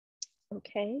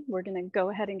Okay, we're going to go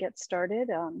ahead and get started.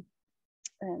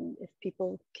 And if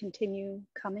people continue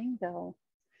coming,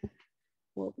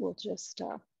 we'll just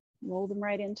roll them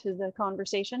right into the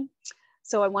conversation.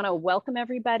 So I want to welcome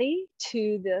everybody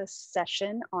to this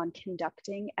session on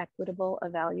conducting equitable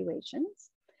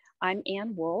evaluations. I'm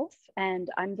Ann Wolf, and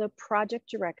I'm the project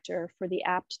director for the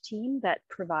APT team that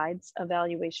provides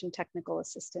evaluation technical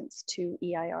assistance to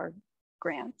EIR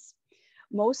grants.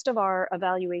 Most of our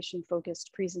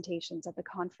evaluation-focused presentations at the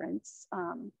conference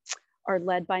are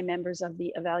led by members of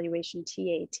the evaluation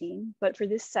TA team. But for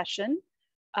this session,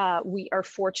 we are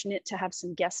fortunate to have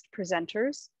some guest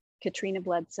presenters, Katrina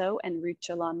Bledsoe and Ruth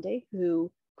Chalande, who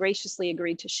graciously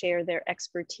agreed to share their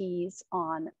expertise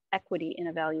on equity in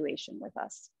evaluation with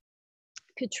us.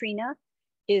 Katrina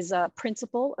is a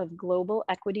principal of Global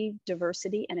Equity,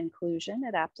 Diversity, and Inclusion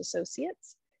at APT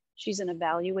Associates. She's an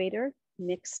evaluator,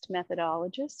 mixed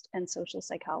methodologist, and social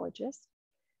psychologist.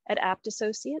 At APT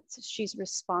Associates, she's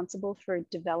responsible for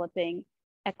developing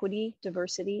equity,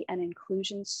 diversity, and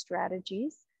inclusion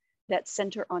strategies that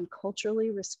center on culturally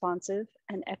responsive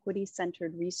and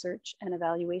equity-centered research and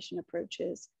evaluation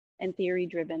approaches and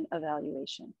theory-driven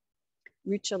evaluation.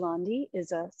 Ruth Chalande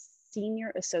is a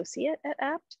senior associate at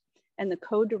APT and the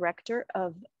co-director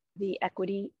of the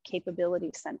Equity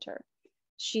Capability Center.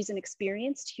 She's an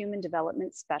experienced human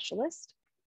development specialist,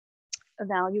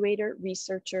 evaluator,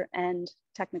 researcher, and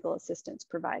technical assistance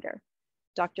provider.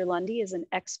 Dr. Lundy is an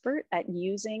expert at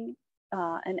using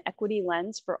an equity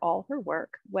lens for all her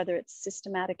work, whether it's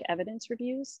systematic evidence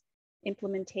reviews,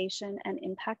 implementation and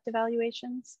impact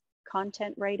evaluations,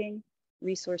 content writing,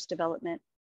 resource development,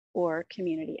 or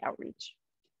community outreach.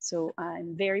 So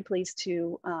I'm very pleased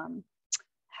to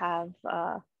have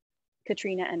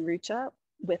Katrina and Rucha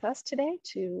with us today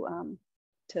to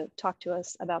talk to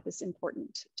us about this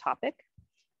important topic.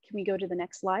 Can we go to the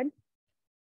next slide?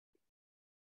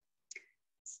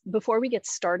 Before we get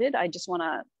started, I just want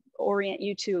to orient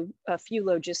you to a few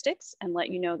logistics and let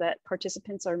you know that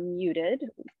participants are muted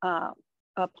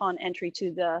upon entry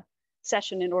to the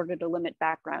session in order to limit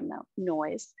background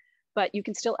noise. But you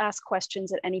can still ask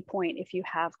questions at any point if you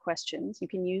have questions. You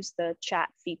can use the chat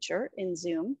feature in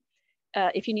Zoom.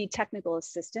 If you need technical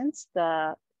assistance,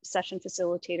 the session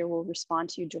facilitator will respond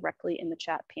to you directly in the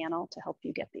chat panel to help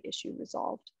you get the issue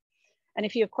resolved. And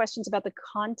if you have questions about the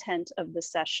content of the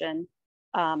session,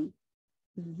 there'll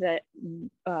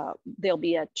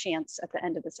be a chance at the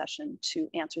end of the session to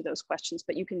answer those questions,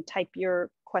 but you can type your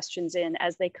questions in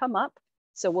as they come up,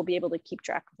 so we'll be able to keep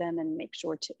track of them and make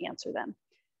sure to answer them.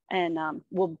 And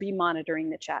we'll be monitoring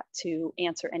the chat to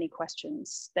answer any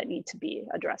questions that need to be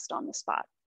addressed on the spot.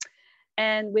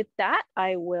 And with that,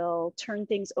 I will turn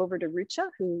things over to Rucha,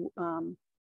 who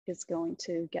is going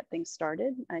to get things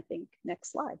started. I think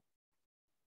next slide.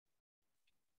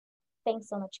 Thanks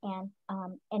so much, Ann.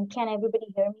 And can everybody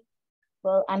hear me?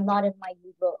 Well, I'm not in my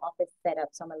usual office setup,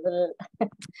 so I'm a little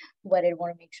worried. I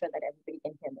want to make sure that everybody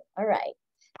can hear me. All right.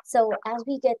 So as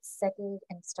we get settled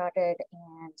and started,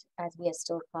 and as we are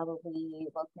still probably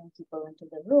welcoming people into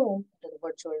the room, into the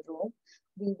virtual room,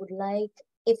 we would like,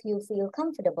 if you feel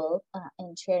comfortable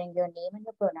in sharing your name and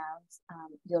your pronouns,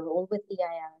 your role with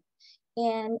EIR,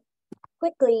 and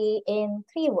quickly in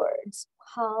 3 words,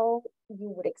 how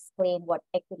you would explain what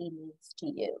equity means to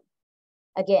you.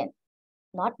 Again,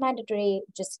 not mandatory,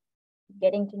 just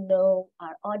getting to know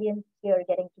our audience here,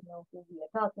 getting to know who we are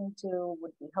talking to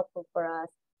would be helpful for us.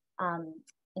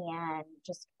 And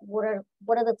just what are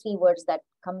the 3 words that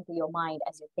come to your mind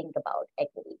as you think about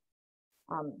equity?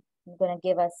 I'm gonna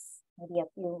give us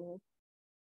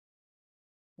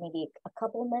maybe a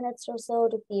couple minutes or so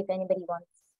to see if anybody wants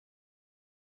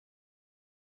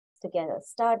to get us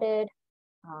started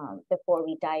before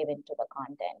we dive into the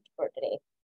content for today.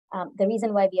 The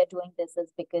reason why we are doing this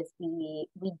is because we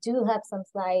do have some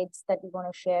slides that we want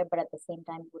to share, but at the same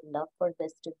time, we would love for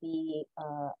this to be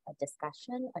a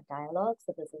discussion, a dialogue.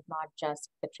 So this is not just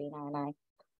Katrina and I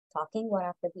talking one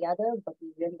after the other, but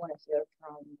we really want to hear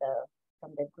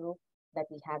from the group that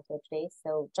we have here today.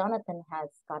 So Jonathan has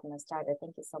gotten us started.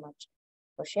 Thank you so much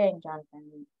for sharing,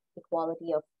 Jonathan.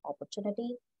 Equality of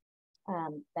opportunity.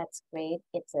 That's great.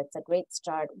 It's a great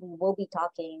start. We will be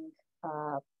talking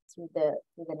through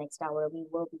the next hour. We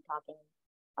will be talking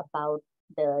about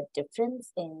the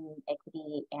difference in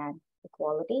equity and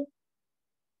equality.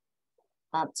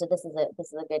 So this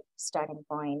is a good starting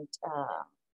point.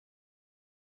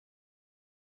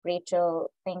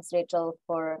 Rachel, thanks Rachel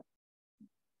for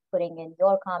putting in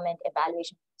your comment.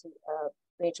 Evaluation.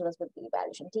 Rachel is with the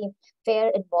evaluation team. Fair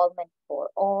involvement for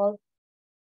all.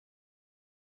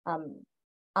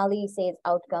 Ali says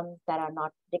outcomes that are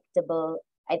not predictable.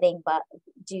 I think, but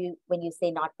when you say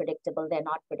not predictable, they're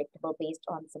not predictable based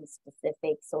on some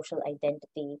specific social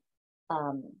identity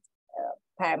um,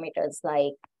 parameters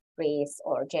like race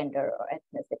or gender or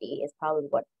ethnicity is probably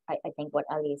what I think what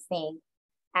Ali is saying.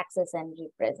 Access and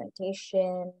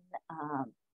representation,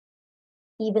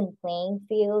 even playing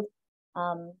field.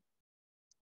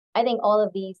 I think all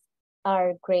of these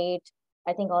are great.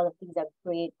 I think all of these are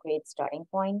great starting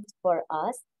points for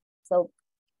us. So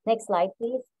next slide,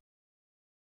 please.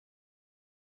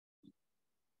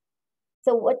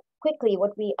 So what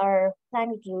we are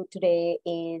planning to do today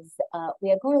is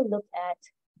we are going to look at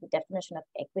the definition of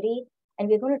equity, and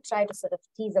we're going to try to sort of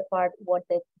tease apart what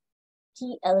the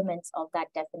key elements of that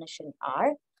definition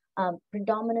are,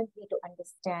 predominantly to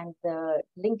understand the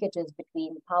linkages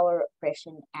between power,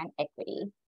 oppression, and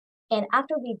equity. And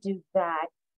after we do that,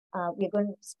 we're going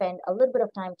to spend a little bit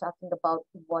of time talking about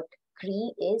what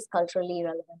CRE is, culturally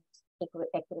relevant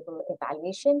equitable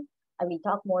evaluation. And we'll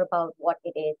talk more about what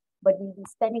it is, but we'll be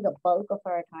spending a bulk of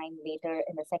our time later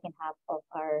in the second half of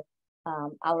our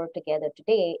hour together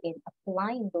today in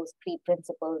applying those CRE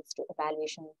principles to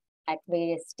evaluation at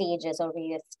various stages or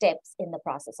various steps in the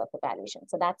process of evaluation.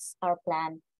 So that's our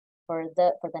plan for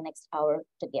the next hour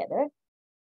together.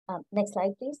 Next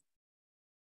slide, please.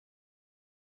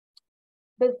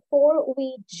 Before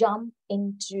we jump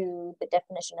into the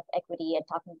definition of equity and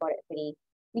talking about equity,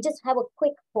 we just have a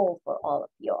quick poll for all of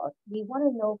you all. We want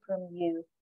to know from you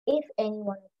if any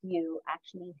one of you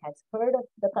actually has heard of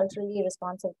the culturally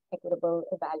responsive equitable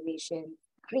evaluation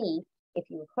CRE, if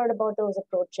you've heard about those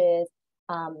approaches,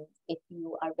 if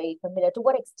you are very familiar, to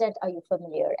what extent are you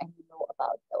familiar and you know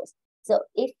about those? So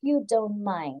if you don't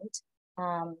mind,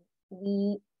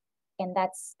 and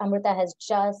that's Amrita has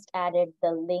just added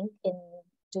the link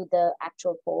into the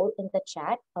actual poll in the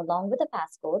chat along with the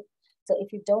passcode. So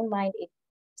if you don't mind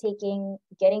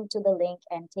getting to the link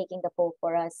and taking the poll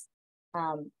for us,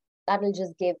 that will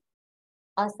just give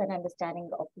us an understanding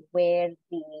of where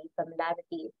the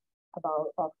familiarity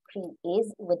of CRE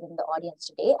is within the audience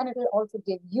today, and it will also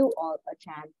give you all a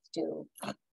chance to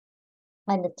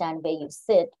understand where you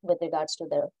sit with regards to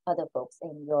the other folks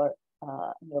in your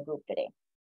group today.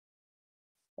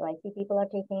 So I see people are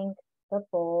taking the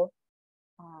poll.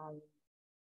 All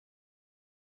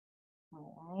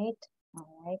right.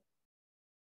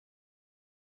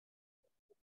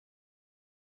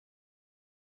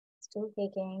 Still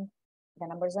taking. The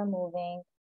numbers are moving.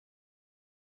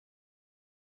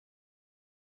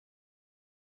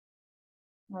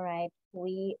 All right,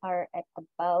 we are at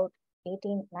about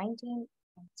 18, 19,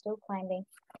 and still climbing.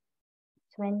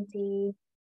 20.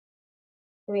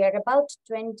 We are at about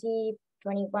 20,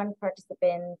 21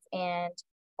 participants, and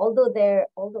although the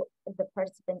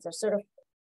participants are sort of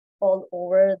all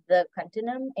over the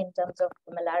continuum in terms of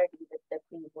familiarity with the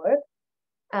CRE work,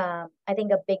 I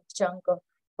think a big chunk of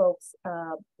folks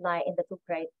lie in the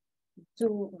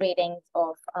two ratings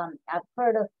of I've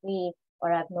heard of CRE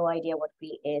or I have no idea what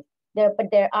CRE is.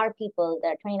 But there are people,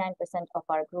 29% of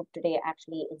our group today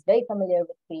actually is very familiar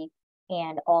with CRE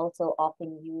and also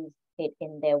often use it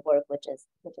in their work, which is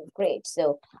great.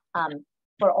 So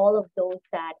for all of those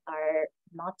that are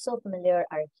not so familiar,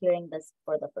 are hearing this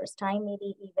for the first time,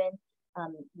 maybe even,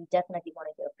 we definitely want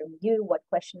to hear from you. What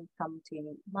questions come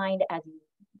to mind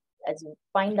as you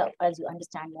find out, as you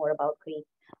understand more about CRE?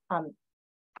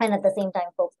 And at the same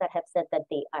time, folks that have said that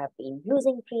they have been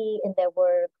using CRE in their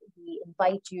work, we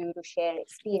invite you to share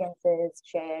experiences,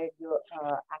 share your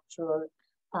actual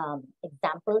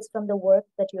examples from the work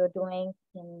that you're doing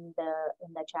in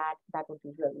the chat. That would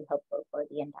be really helpful for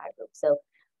the entire group. So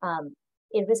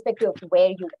irrespective of where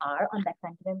you are on that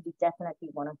continuum, we definitely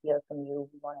want to hear from you.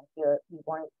 We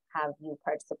want to have you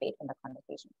participate in the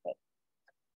conversation today.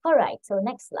 All right, so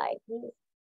next slide, please.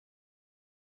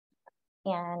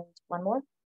 And one more.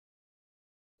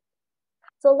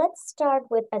 So let's start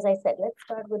with, as I said,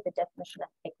 the definition of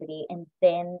equity and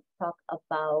then talk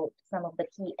about some of the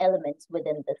key elements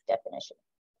within this definition.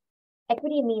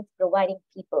 Equity means providing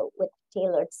people with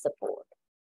tailored support.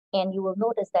 And you will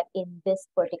notice that in this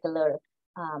particular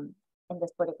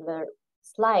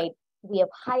slide, we have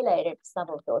highlighted some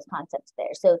of those concepts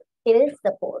there. So it is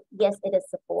support. Yes, it is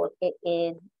support. It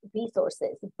is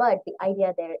resources. But the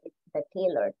idea there is the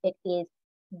tailored. It is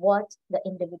what the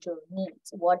individual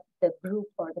needs, what the group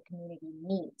or the community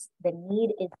needs. The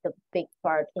need is the big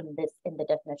part in the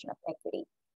definition of equity.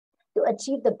 To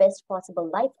achieve the best possible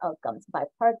life outcomes by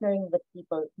partnering with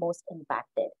people most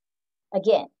impacted.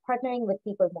 Again, partnering with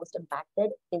people most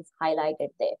impacted is highlighted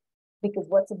there because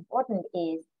what's important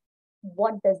is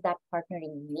what does that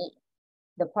partnering mean?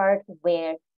 The part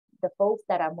where the folks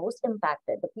that are most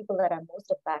impacted, the people that are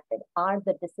most impacted are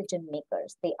the decision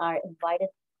makers. They are invited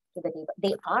to the table.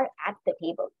 They are at the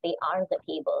table. They are the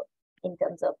table in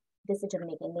terms of decision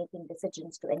making, making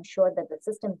decisions to ensure that the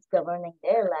systems governing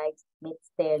their lives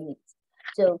meets their needs.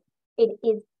 So it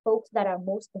is folks that are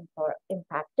most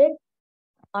impacted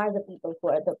are the people who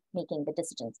are making the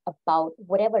decisions about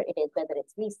whatever it is, whether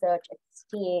it's research, it's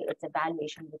TA, it's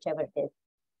evaluation, whichever it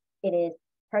is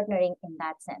partnering in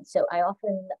that sense. So I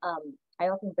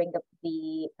often bring up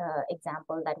the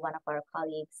example that one of our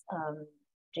colleagues,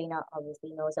 Katrina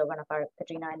obviously knows, or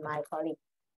Katrina and my colleague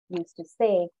used to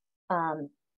say,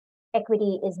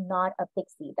 equity is not a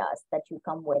pixie dust that you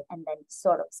come with and then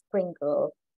sort of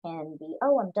sprinkle and be,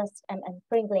 oh, I'm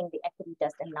sprinkling the equity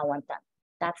dust and now I'm done.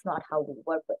 That's not how we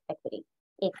work with equity.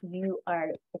 If you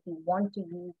want to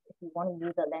use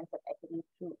the lens of equity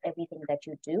through everything that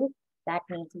you do, that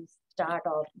means you start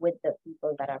off with the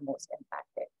people that are most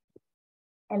impacted.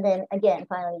 And then again,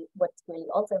 finally, what's really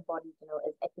also important to know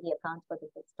is equity accounts for the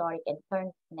historic and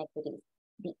current inequities,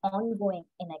 the ongoing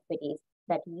inequities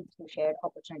that lead to shared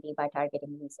opportunity by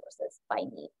targeting resources by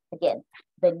need. Again,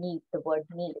 the word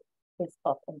need is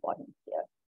of importance here.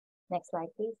 Next slide,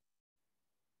 please.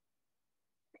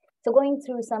 So going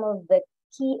through some of the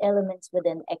key elements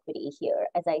within equity here,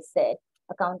 as I said,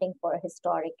 accounting for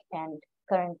historic and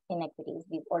current inequities.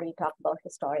 We've already talked about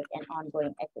historic and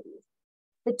ongoing equities.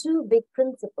 The two big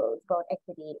principles about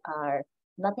equity are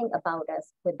nothing about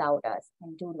us without us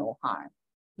and do no harm.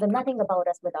 The nothing about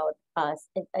us without us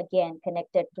is again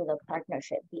connected to the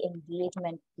partnership, the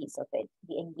engagement piece of it,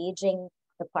 the engaging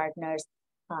the partners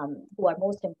who are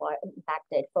most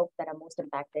impacted, folks that are most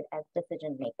impacted as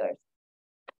decision makers.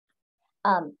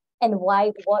 And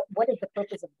why? What is the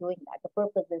purpose of doing that? The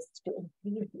purpose is to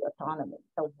increase the autonomy,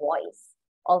 the voice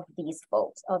of these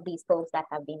folks that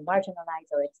have been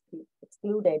marginalized or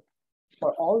excluded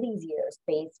for all these years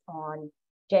based on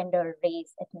gender,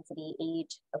 race, ethnicity,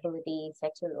 age, ability,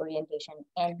 sexual orientation,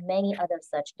 and many other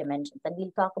such dimensions. And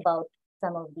we'll talk about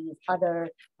some of these other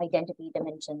identity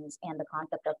dimensions and the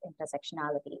concept of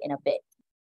intersectionality in a bit.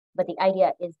 But the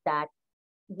idea is that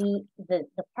the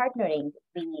partnering,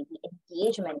 the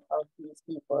engagement of these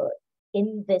people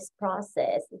in this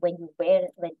process, when you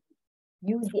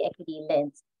use the equity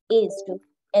lens, is to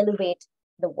elevate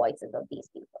the voices of these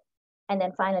people. And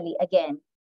then finally, again,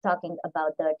 talking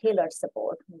about the tailored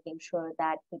support, making sure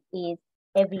that it is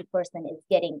every person is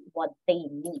getting what they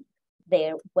need.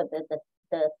 Whether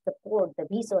the support, the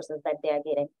resources that they are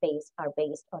getting are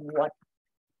based on what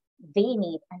they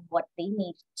need and what they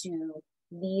need to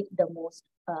lead the most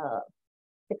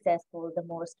successful, the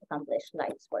most accomplished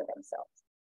lives for themselves.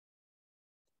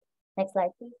 Next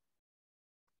slide, please.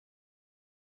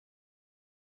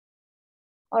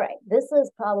 All right, this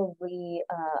is probably,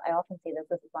 I often say that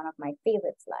this is one of my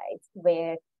favorite slides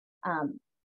where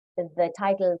the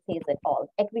title says it all.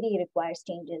 Equity requires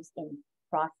changes in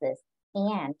process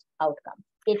and outcome.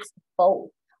 It's both.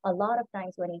 A lot of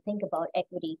times when we think about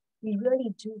equity, we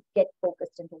really do get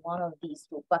focused into one of these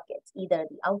two buckets, either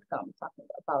the outcome, talking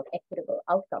about equitable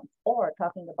outcomes, or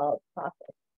talking about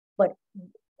process. But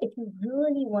if you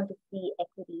really want to see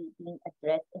equity being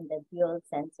addressed in the real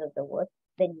sense of the word,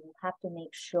 then you have to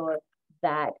make sure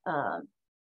that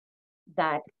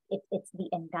it's the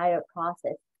entire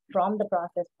process, from the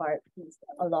process part piece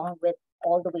along with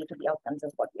all the way to the outcomes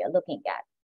of what we are looking at.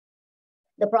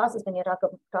 The process, when you're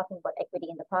talking about equity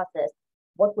in the process,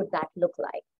 what would that look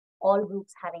like? All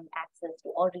groups having access to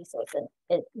all resources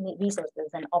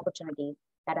and opportunities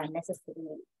that are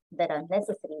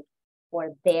necessary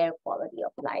for their quality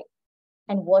of life.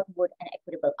 And what would an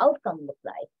equitable outcome look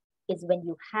like is when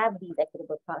you have these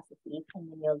equitable processes and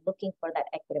when you're looking for that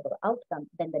equitable outcome,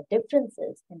 then the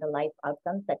differences in the life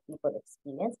outcomes that people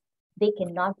experience, they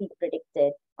cannot be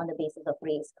predicted on the basis of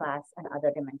race, class, and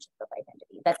other dimensions of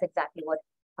identity. That's exactly what,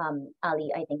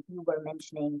 Ali, I think you were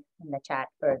mentioning in the chat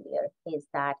earlier, is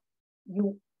that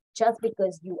just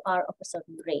because you are of a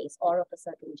certain race or of a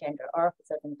certain gender or of a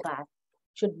certain class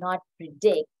should not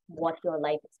predict what your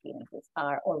life experiences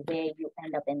are or where you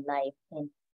end up in life. And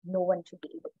no one should be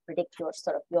able to predict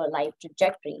your life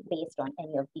trajectory based on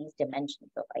any of these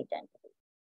dimensions of identity.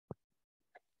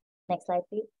 Next slide,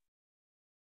 please.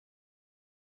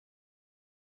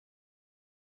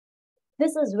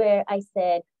 This is where I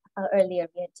said earlier,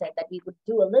 we had said that we would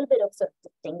do a little bit of sort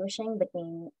of distinguishing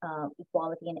between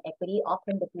equality and equity,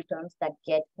 often the two terms that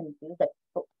get confused, that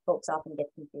folks often get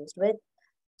confused with.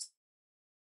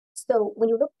 So when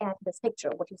you look at this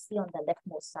picture, what you see on the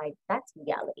leftmost side, that's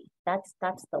reality. That's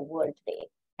the world today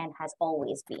and has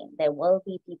always been. There will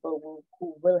be people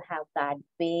who will have that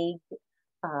big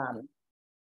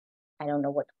I don't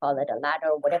know what to call it, a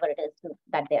ladder, whatever it is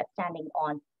that they're standing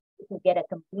on, to get a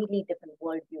completely different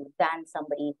worldview than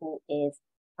somebody who is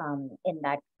in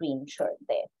that green shirt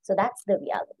there. So that's the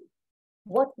reality.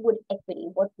 What would equity,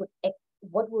 what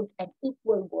would an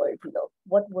equal world look?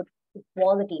 What would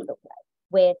equality look like?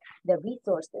 Where the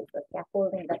resources, the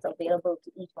scaffolding that's available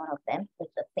to each one of them is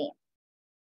the same.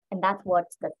 And that's what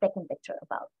the second picture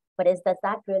about. But does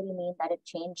that really mean that it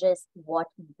changes what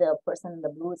the person in the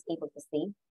blue is able to see?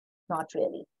 Not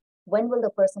really. When will the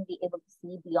person be able to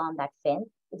see beyond that fence?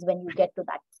 Is when you get to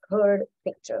that third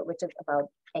picture, which is about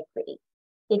equity.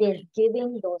 It is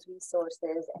giving those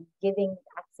resources and giving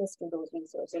access to those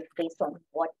resources based on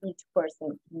what each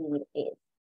person's need is.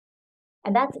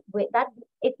 And that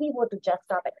if we were to just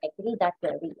stop at equity, that's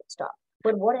where we would stop.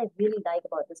 But what I really like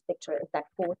about this picture is that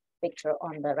fourth picture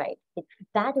on the right.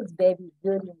 That is where we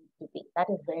really need to be. That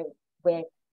is where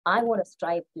I want to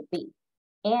strive to be.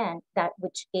 And that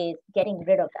which is getting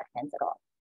rid of that fence at all.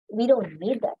 We don't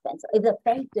need that fence. If the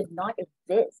fence did not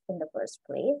exist in the first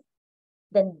place,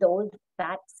 then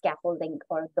that scaffolding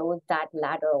or that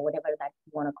ladder or whatever that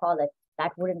you want to call it,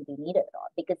 that wouldn't be needed at all,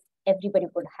 because everybody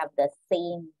would have the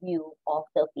same view of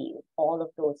the field. All of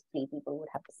those three people would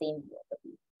have the same view of the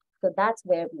field. So that's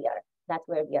where we are. That's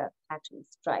where we are actually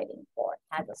striving for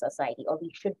as a society, or we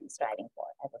should be striving for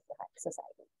as a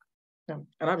society. Yeah.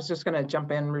 And I was just going to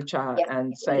jump in, Rucha,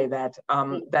 and say that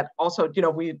that also,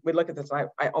 we look at this.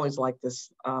 I always like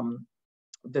this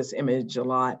this image a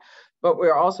lot, but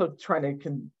we're also trying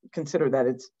to consider that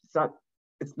it's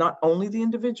not only the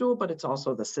individual, but it's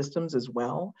also the systems as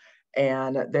well.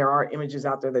 And there are images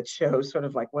out there that show sort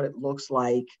of like what it looks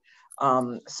like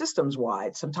systems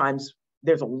wide. Sometimes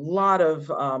there's a lot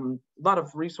of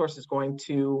resources going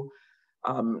to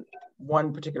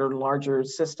one particular larger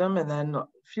system, and then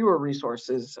fewer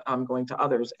resources going to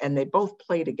others, and they both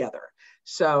play together.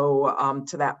 So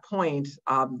to that point,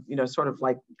 sort of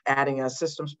like adding a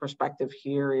systems perspective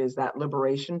here is that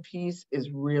liberation piece is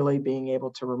really being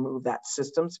able to remove that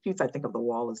systems piece. I think of the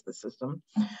wall as the system,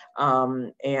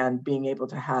 and being able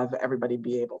to have everybody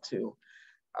be able to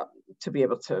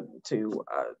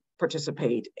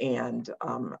participate and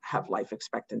have life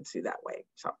expectancy that way.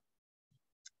 So.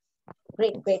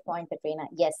 Great point, Katrina.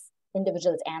 Yes,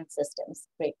 individuals and systems.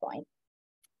 Great point.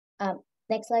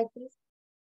 Next slide, please.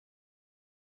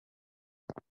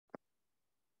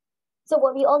 So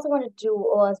what we also want to do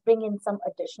was bring in some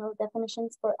additional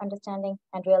definitions for understanding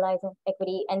and realizing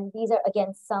equity. And these are,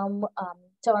 again, some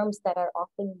terms that are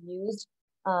often used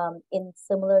in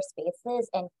similar spaces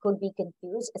and could be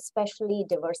confused, especially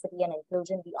diversity and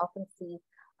inclusion. We often see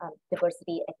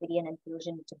diversity, equity, and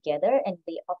inclusion together, and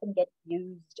they often get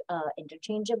used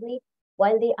interchangeably.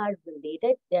 While they are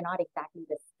related, they're not exactly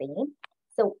the same.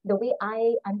 So the way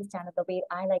I understand it, the way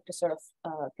I like to sort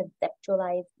of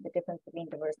conceptualize the difference between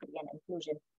diversity and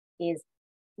inclusion is,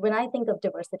 when I think of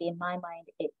diversity in my mind,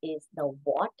 it is the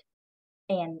what,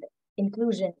 and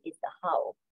inclusion is the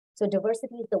how. So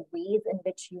diversity is the ways in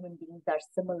which human beings are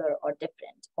similar or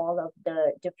different, all of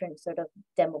the different sort of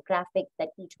demographics that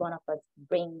each one of us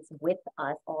brings with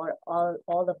us, or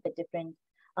all of the different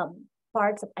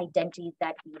parts of identities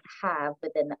that we have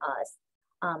within us.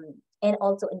 And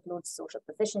also includes social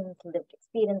positions, lived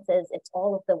experiences. It's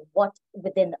all of the what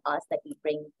within us that we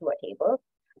bring to a table.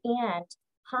 And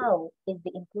how is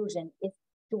the inclusion, is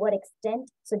to what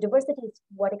extent, so diversity is to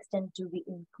what extent do we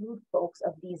include folks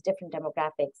of these different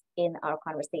demographics in our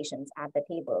conversations at the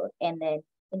table? And then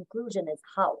inclusion is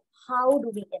how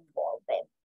do we involve them?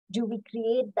 Do we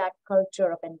create that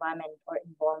culture of environment or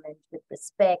involvement with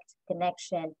respect,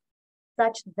 connection,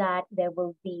 such that there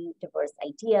will be diverse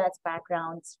ideas,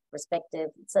 backgrounds,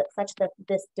 perspectives, such that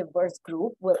this diverse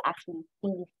group will actually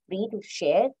feel free to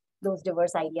share those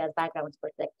diverse ideas, backgrounds,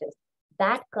 perspectives?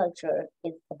 That culture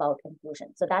is about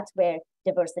inclusion. So that's where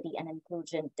diversity and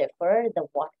inclusion differ, the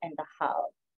what and the how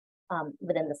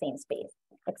within the same space.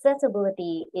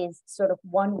 Accessibility is sort of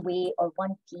one way or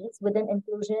one piece within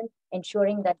inclusion,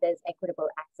 ensuring that there's equitable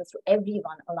access to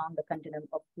everyone along the continuum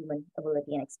of human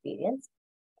ability and experience.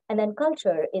 And then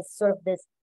culture is sort of this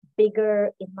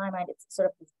bigger, in my mind, it's sort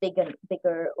of this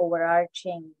bigger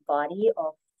overarching body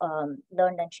of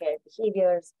learned and shared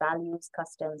behaviors, values,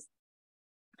 customs,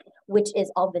 which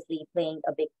is obviously playing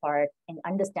a big part in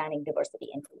understanding diversity,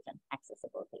 inclusion,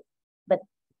 accessibility. But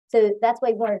so that's why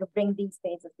I wanted to bring these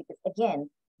phases, because again,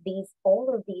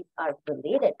 all of these are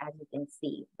related, as you can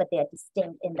see, but they are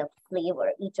distinct in the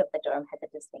flavor. Each of the term has a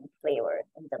distinct flavor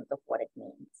in terms of what it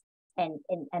means. And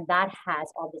that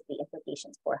has obviously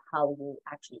implications for how you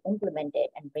actually implement it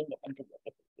and bring it into your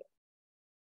behavior.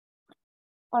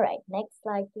 All right, next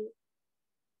slide, please.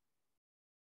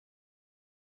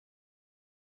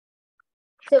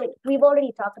 So we've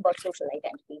already talked about social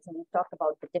identities, and we've talked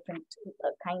about the different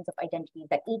kinds of identities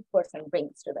that each person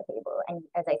brings to the table. And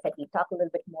as I said, we'll talk a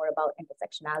little bit more about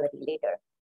intersectionality later.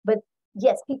 But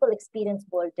yes, people experience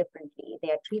world differently.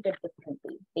 They are treated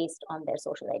differently based on their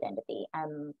social identity.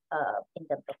 In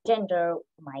terms of gender,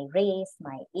 my race,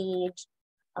 my age,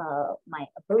 my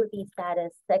ability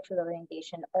status, sexual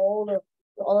orientation, all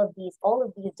of these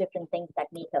different things that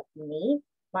make up me.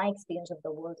 My experience of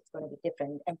the world is going to be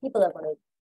different, and people are going to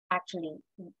actually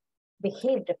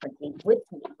behave differently with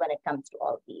me when it comes to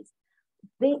all of these.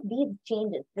 These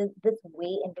changes, this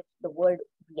way in which the world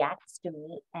reacts to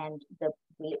me and the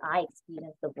way I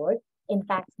experience the world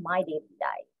impacts my daily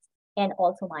life and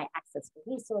also my access to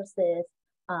resources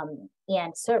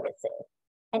and services.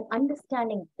 And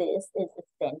understanding this is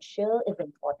essential, is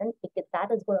important, because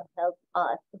that is going to help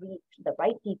us reach the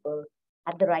right people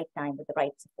at the right time with the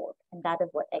right support. And that is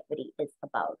what equity is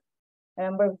about.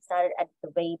 Remember, we started at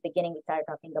the very beginning, we started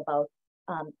talking about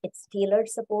it's tailored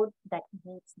support that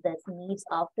meets the needs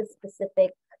of the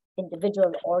specific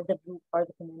individual or the group or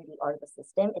the community or the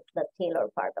system. It's the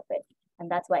tailored part of it. And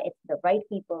that's why it's the right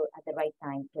people at the right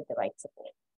time with the right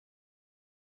support.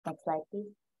 Next slide,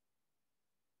 please.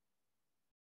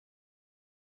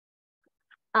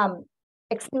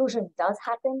 Exclusion does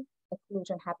happen.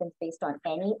 Exclusion happens based on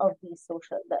any of these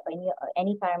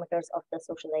any parameters of the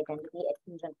social identity.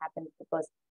 Exclusion happens because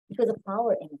of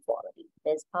power inequality.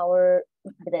 There's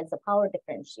a power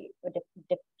differentiate,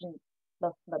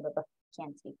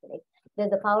 can't speak today.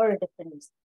 There's a power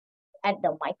difference at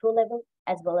the micro level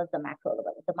as well as the macro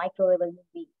level. At the micro level,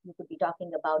 you could be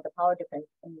talking about the power difference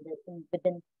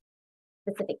within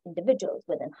specific individuals,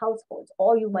 within households,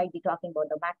 or you might be talking about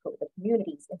the macro, the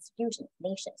communities, institutions,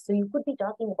 nations. So you could be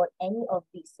talking about any of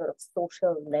these sort of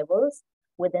social levels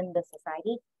within the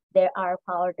society. There are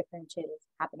power differentials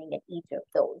happening at each of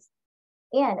those.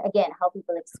 And again, how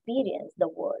people experience the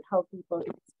world, how people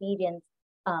experience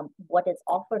what is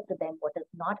offered to them, what is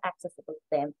not accessible to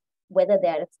them, whether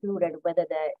they're excluded, whether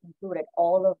they're included,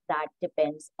 all of that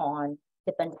depends on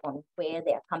where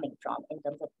they are coming from in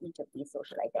terms of each of these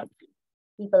social identities.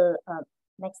 People,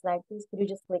 next slide, please. Could you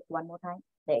just click one more time?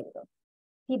 There you go.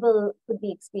 People could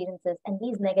be experiences, and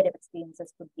these negative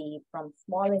experiences could be from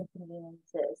small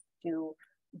inconveniences to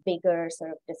bigger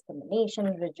sort of discrimination,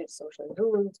 rigid social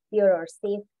rules, fear or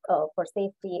for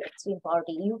safety, extreme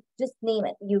poverty. You just name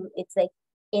it. It's like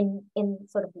in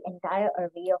sort of the entire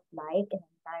array of life, in the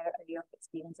entire array of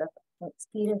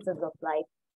experiences of life,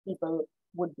 people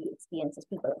would be experiences.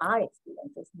 People are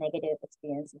experiences, negative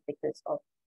experiences because of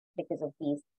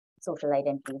these social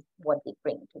identities, what they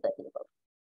bring to the table.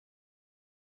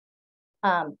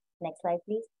 Next slide,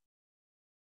 please.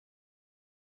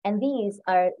 And these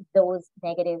are those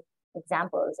negative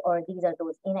examples, or these are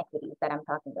those inequities that I'm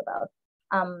talking about.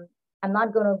 I'm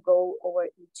not going to go over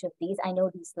each of these. I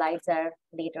know these slides are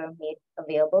later made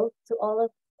available to all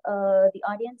of the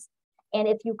audience. And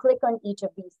if you click on each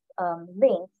of these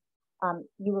links,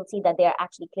 you will see that they are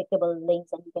actually clickable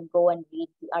links, and you can go and read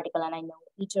the article. And I know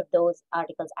each of those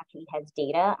articles actually has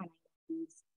data. And I know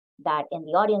that in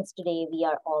the audience today, we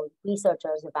are all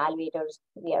researchers, evaluators,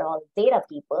 we are all data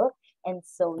people. And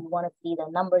so you want to see the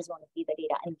numbers, you want to see the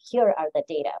data. And here are the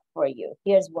data for you.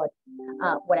 Here's what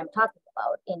I'm talking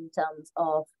about in terms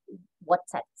of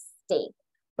what's at stake.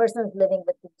 Persons living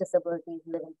with disabilities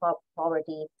live in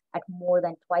poverty at more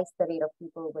than twice the rate of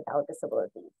people without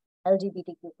disabilities.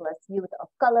 LGBTQ plus youth of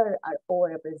color are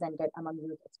overrepresented among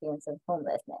youth experiencing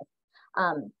homelessness.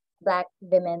 Black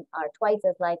women are twice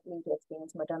as likely to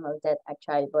experience maternal death at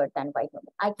childbirth than white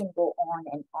women. I can go on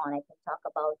and on. I can talk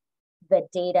about the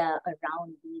data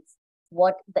around these,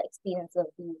 what the experience of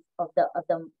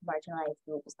the marginalized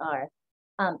groups are.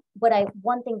 But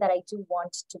one thing that I do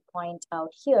want to point out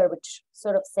here, which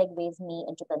sort of segues me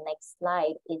into the next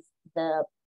slide, is the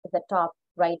top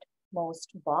rightmost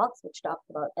box, which talks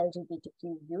about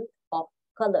LGBTQ youth of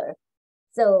color.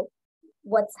 So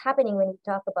what's happening when we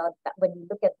talk about that, when we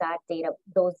look at that data,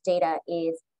 those data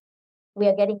is we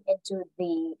are getting into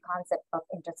the concept of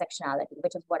intersectionality,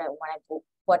 which is where I want to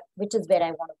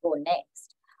go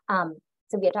next.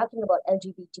 So we are talking about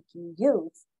LGBTQ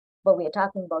youth, but we are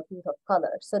talking about youth of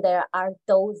color. So there are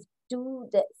those two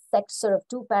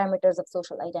parameters of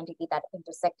social identity that are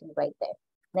intersecting right there.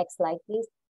 Next slide, please.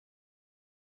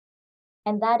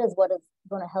 And that is what is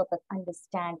going to help us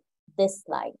understand this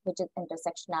slide, which is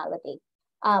intersectionality.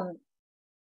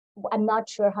 I'm not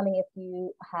sure how many of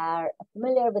you are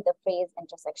familiar with the phrase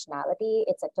intersectionality.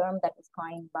 It's a term that was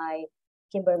coined by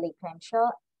Kimberly Crenshaw.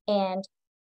 And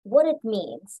what it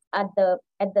means at the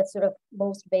sort of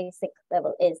most basic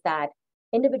level is that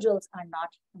individuals are not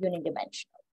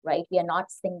unidimensional, right? We are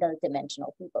not single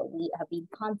dimensional people. We have been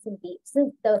constantly,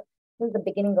 since the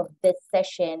beginning of this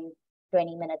session,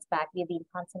 20 minutes back, we've been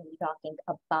constantly talking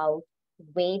about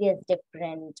various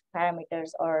different parameters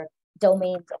or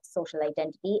domains of social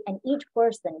identity, and each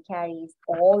person carries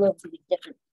all of these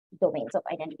different domains of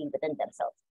identity within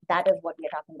themselves. That is what we are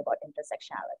talking about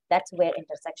intersectionality. That's where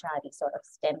intersectionality sort of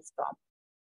stems from.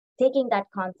 Taking that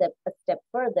concept a step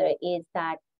further is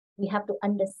that we have to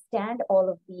understand all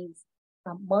of these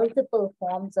multiple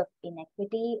forms of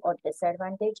inequity or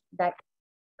disadvantage that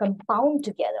compound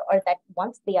together, or that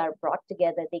once they are brought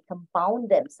together, they compound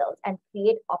themselves and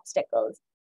create obstacles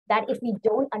that if we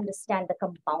don't understand the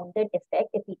compounded effect,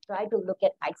 if we try to look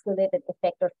at isolated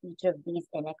effect of each of these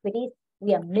inequities,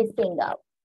 we are missing out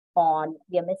on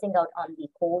the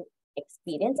whole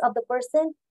experience of the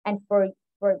person. And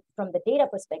from the data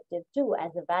perspective too,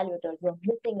 as evaluators, you're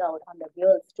missing out on the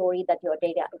real story that your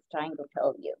data is trying to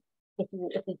tell you if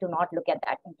we do not look at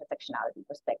that intersectionality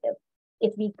perspective.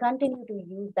 If we continue to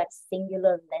use that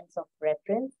singular lens of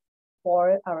reference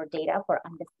for our data, for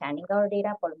understanding our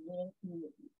data, for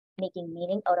making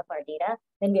meaning out of our data,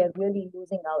 then we are really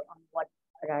losing out on what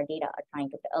our data are trying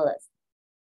to tell us.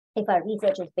 If our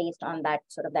research is based on that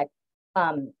sort of that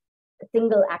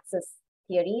single axis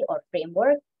theory or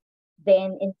framework,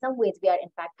 then in some ways we are in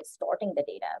fact distorting the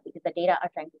data, because the data are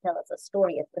trying to tell us a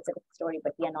story, a specific story,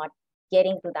 but we are not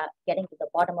getting to the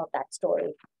bottom of that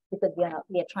story, because we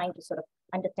are trying to sort of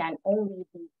understand only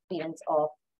the experience of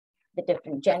the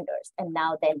different genders, and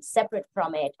now then separate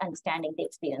from it, understanding the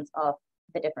experience of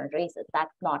the different races.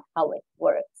 That's not how it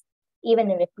works. Even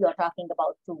if you are talking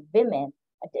about two women,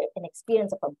 an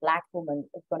experience of a Black woman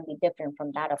is going to be different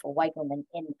from that of a white woman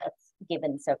in a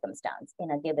given circumstance,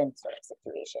 in a given sort of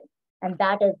situation. And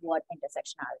that is what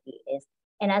intersectionality is.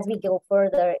 And as we go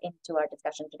further into our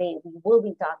discussion today, we will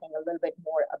be talking a little bit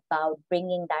more about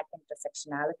bringing that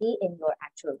intersectionality in your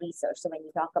actual research. So when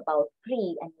you talk about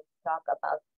CREE and you talk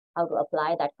about how to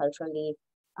apply that culturally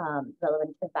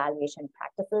relevant evaluation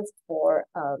practices for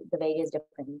the various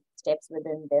different steps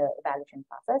within the evaluation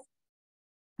process,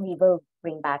 we will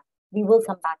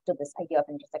come back to this idea of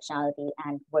intersectionality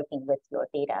and working with your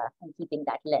data and keeping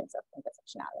that lens of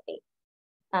intersectionality.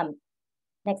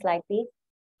 Next slide, please.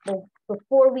 So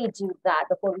before we do that,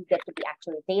 before we get to the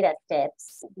actual data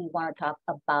steps, we want to talk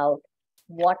about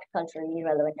what culturally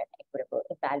relevant and equitable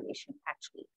evaluation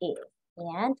actually is.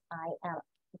 And I am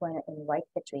going to invite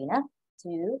Katrina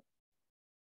to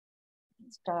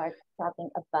start talking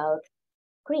about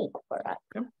CREE for us.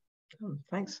 Yep. Oh,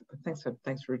 thanks,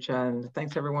 Rucha, and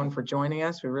thanks everyone for joining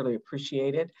us. We really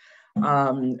appreciate it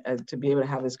to be able to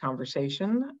have this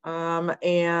conversation.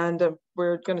 And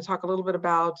we're going to talk a little bit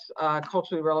about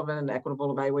culturally relevant and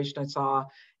equitable evaluation. I saw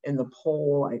in the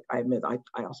poll, I admit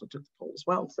I also took the poll as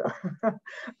well. So,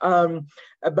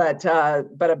 but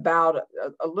about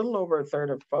a little over a third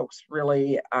of folks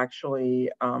really actually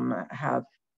have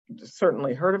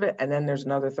certainly heard of it, and then there's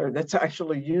another third that's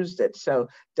actually used it. So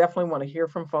definitely want to hear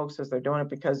from folks as they're doing it,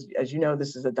 because as you know,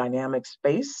 this is a dynamic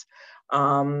space,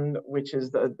 which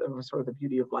is the sort of the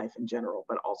beauty of life in general,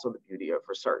 but also the beauty of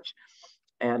research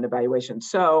and evaluation.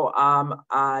 So I'm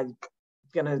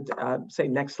gonna say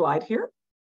next slide here.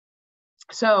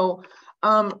 So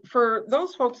for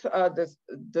those folks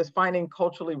defining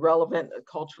culturally relevant,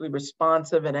 culturally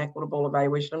responsive, and equitable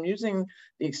evaluation, I'm using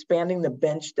the expanding the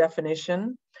bench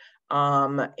definition.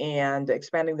 And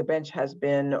expanding the bench has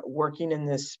been working in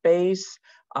this space,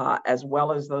 as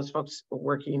well as those folks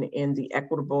working in the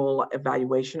Equitable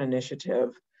Evaluation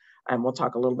Initiative. And we'll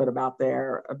talk a little bit about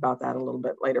that a little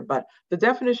bit later. But the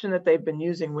definition that they've been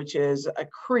using, which is a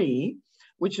CREE,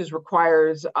 which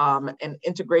requires an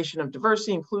integration of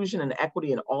diversity, inclusion, and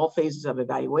equity in all phases of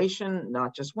evaluation,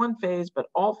 not just one phase, but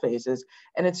all phases.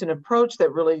 And it's an approach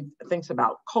that really thinks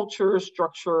about culture,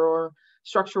 structural,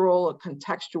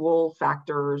 contextual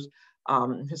factors,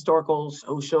 historical,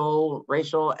 social,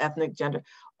 racial, ethnic, gender,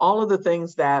 all of the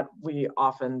things that we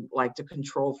often like to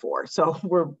control for. So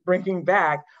we're bringing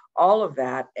back all of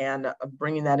that and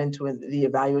bringing that into the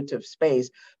evaluative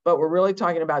space. But we're really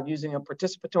talking about using a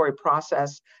participatory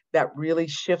process that really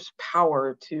shifts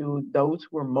power to those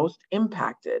who are most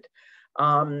impacted.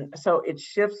 So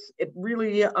it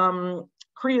really,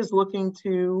 CREE is looking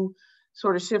to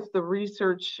sort of shift the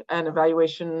research and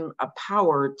evaluation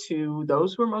power to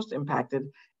those who are most impacted,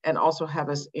 and also have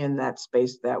us in that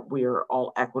space that we're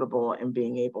all equitable and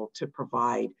being able to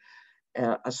provide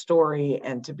a story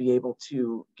and to be able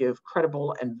to give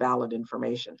credible and valid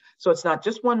information. So it's not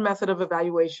just one method of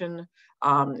evaluation.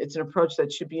 It's an approach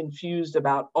that should be infused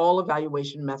about all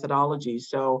evaluation methodologies.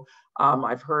 So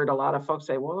I've heard a lot of folks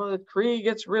say, well, CRE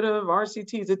gets rid of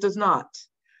RCTs. It does not.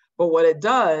 But what it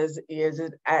does is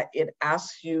it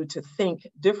asks you to think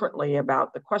differently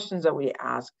about the questions that we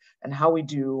ask and how we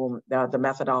do the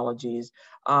methodologies.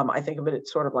 I think of it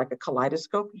sort of like a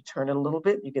kaleidoscope. You turn it a little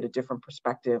bit, you get a different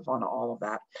perspective on all of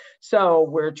that. So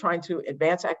we're trying to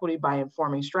advance equity by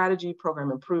informing strategy,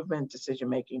 program improvement,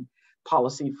 decision-making,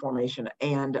 policy formation,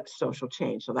 and social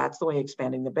change. So that's the way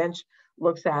Expanding the Bench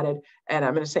looks at it. And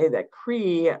I'm going to say that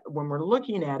CRE, when we're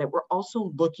looking at it, we're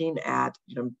also looking at,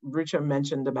 Rucha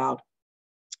mentioned about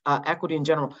equity in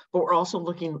general, but we're also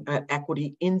looking at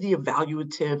equity in the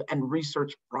evaluative and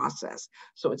research process.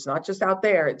 So it's not just out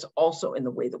there, it's also in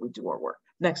the way that we do our work.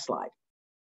 Next slide.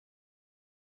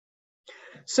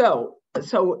 So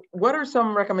what are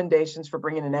some recommendations for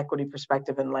bringing an equity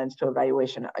perspective and lens to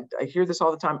evaluation? I hear this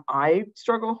all the time. I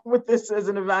struggle with this as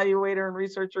an evaluator and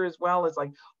researcher as well. It's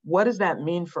like, what does that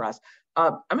mean for us?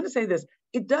 I'm going to say this.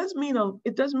 It does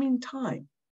mean time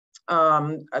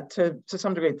to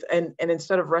some degree. And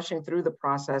instead of rushing through the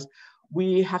process,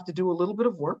 we have to do a little bit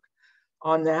of work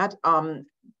on that.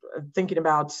 Thinking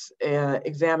about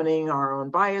examining our own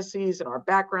biases and our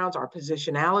backgrounds, our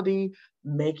positionality,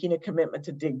 making a commitment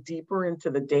to dig deeper into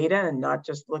the data and not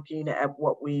just looking at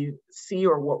what we see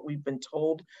or what we've been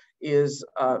told is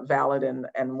valid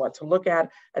and what to look at,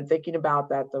 and thinking about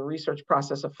that the research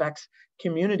process affects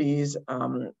communities,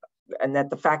 and that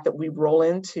the fact that we roll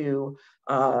into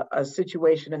a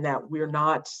situation and that we're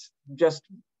not just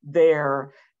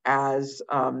there as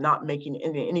not making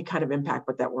any kind of impact,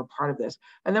 but that we're part of this.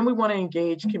 And then we want to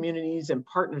engage communities and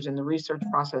partners in the research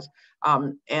process,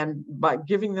 and by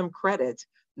giving them credit,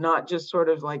 not just sort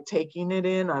of like taking it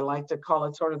in. I like to call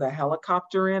it sort of the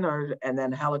helicopter in, and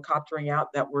then helicoptering out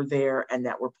that we're there and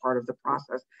that we're part of the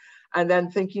process. And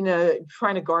then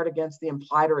trying to guard against the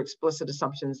implied or explicit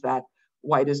assumptions that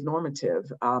white is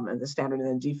normative and the standard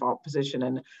and default position.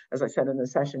 And as I said in the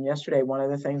session yesterday, one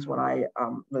of the things when I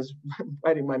was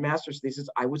writing my master's thesis,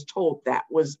 I was told that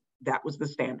was the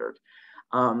standard.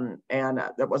 And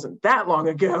that wasn't that long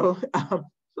ago,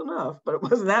 enough, but it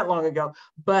wasn't that long ago.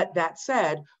 But that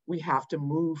said, we have to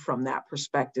move from that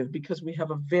perspective because we have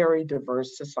a very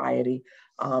diverse society,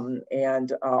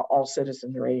 and all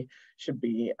citizenry should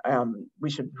be, we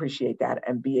should appreciate that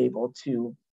and be able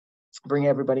to bring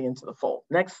everybody into the fold.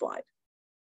 Next slide.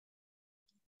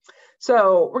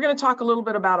 So we're going to talk a little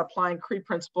bit about applying CRE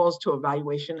principles to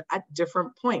evaluation at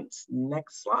different points.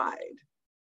 Next slide.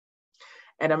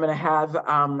 And I'm going to have,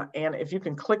 and if you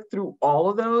can click through all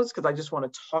of those, because I just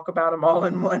want to talk about them all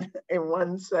in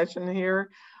one session here,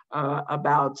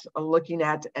 about looking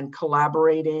at and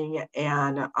collaborating,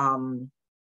 and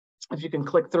if you can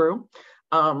click through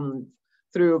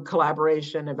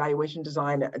collaboration, evaluation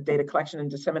design, data collection and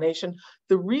dissemination.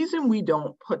 The reason we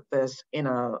don't put this in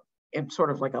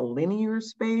sort of like a linear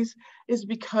space is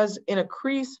because in a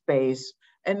CRE space,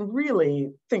 and really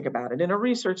think about it, in a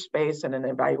research space and an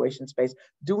evaluation space,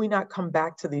 do we not come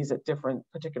back to these at different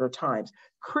particular times?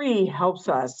 CRE helps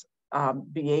us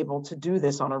be able to do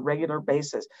this on a regular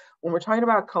basis. When we're talking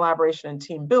about collaboration and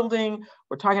team building,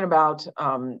 we're talking about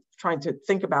trying to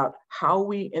think about how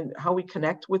we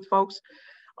connect with folks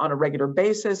on a regular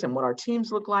basis and what our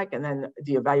teams look like. And then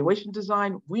the evaluation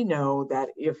design, we know that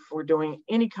if we're doing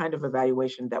any kind of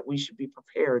evaluation, that we should be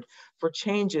prepared for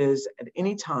changes at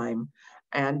any time,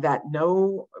 and that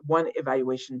no one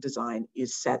evaluation design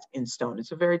is set in stone.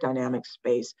 It's a very dynamic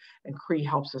space, and CRE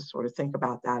helps us sort of think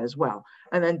about that as well.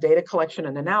 And then data collection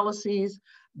and analyses,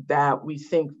 that we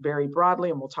think very broadly,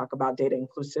 and we'll talk about data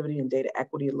inclusivity and data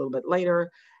equity a little bit later.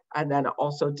 And then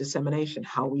also dissemination,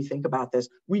 how we think about this.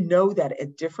 We know that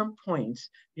at different points,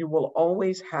 you will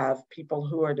always have people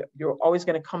you're always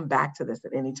going to come back to this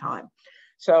at any time.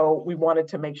 So we wanted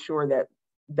to make sure that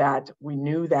we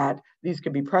knew that these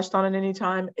could be pressed on at any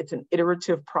time. It's an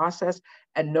iterative process,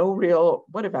 and no real,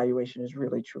 what evaluation is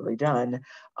really truly done.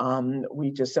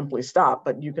 We just simply stop,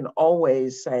 but you can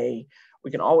always say,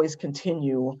 we can always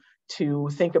continue to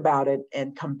think about it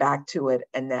and come back to it,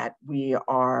 and that we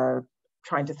are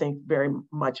trying to think very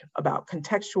much about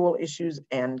contextual issues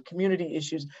and community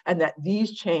issues, and that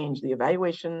these change the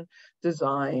evaluation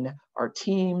design, our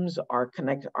teams, our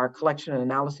collection and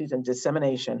analyses and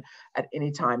dissemination at any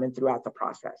time and throughout the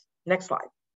process. Next slide.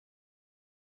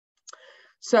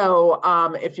 So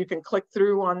if you can click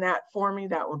through on that for me,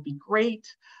 that would be great.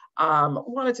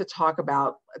 Wanted to talk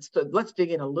about, let's dig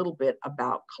in a little bit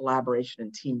about collaboration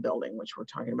and team building, which we're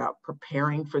talking about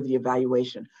preparing for the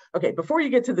evaluation. Okay, before you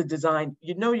get to the design,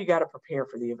 you got to prepare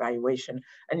for the evaluation,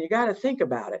 and you got to think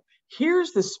about it.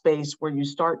 Here's the space where you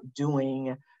start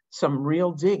doing some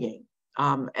real digging.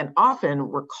 And often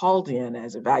we're called in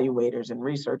as evaluators and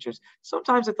researchers,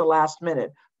 sometimes at the last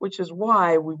minute, which is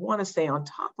why we want to stay on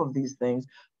top of these things.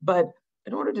 But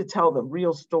in order to tell the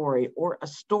real story, or a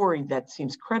story that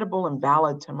seems credible and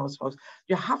valid to most folks,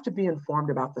 you have to be informed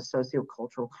about the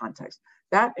sociocultural context.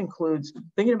 That includes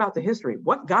thinking about the history.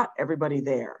 What got everybody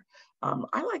there?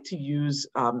 I like to use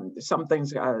some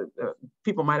things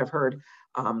people might have heard,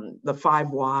 the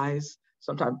 5 whys.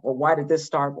 Sometimes, well, why did this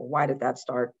start? Well, why did that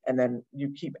start? And then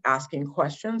you keep asking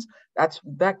questions.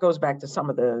 That goes back to some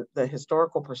of the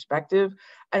historical perspective.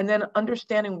 And then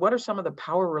understanding what are some of the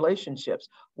power relationships.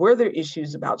 Were there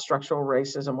issues about structural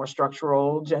racism or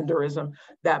structural genderism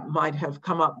that might have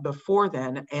come up before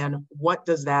then? And what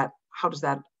does that, how does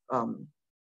that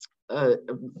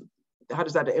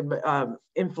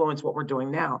influence what we're doing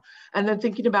now? And then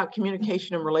thinking about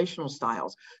communication and relational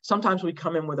styles. Sometimes we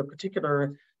come in with a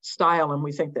particular style and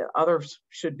we think that others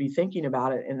should be thinking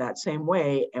about it in that same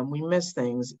way, and we miss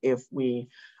things if we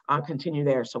continue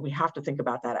there. So we have to think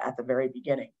about that at the very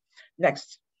beginning.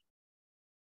 Next.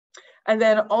 And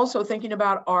then also thinking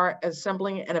about our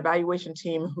assembling an evaluation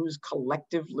team whose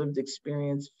collective lived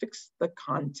experience fits the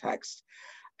context.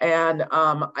 And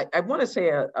I want to say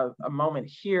a moment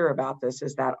here about this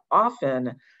is that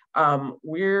often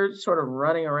we're sort of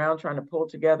running around trying to pull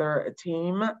together a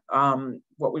team.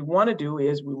 What we want to do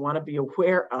is we want to be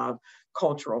aware of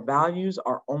cultural values,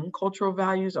 our own cultural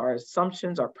values, our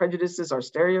assumptions, our prejudices, our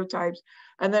stereotypes,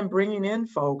 and then bringing in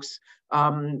folks,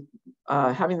 having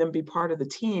them be part of the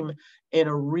team in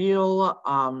a real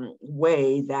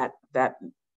way that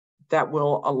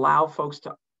will allow folks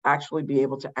to actually be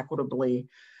able to equitably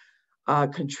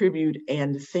contribute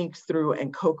and think through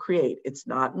and co-create. It's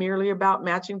not merely about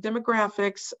matching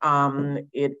demographics.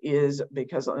 It is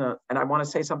because, and I want to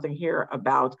say something here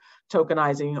about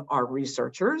tokenizing our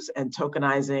researchers and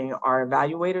tokenizing our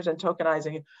evaluators and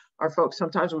tokenizing our folks.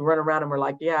 Sometimes we run around and we're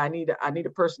like, yeah, I need a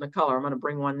person of color. I'm going to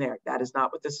bring one there. That is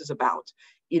not what this is about.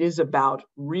 It is about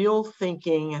real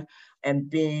thinking and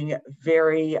being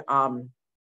very,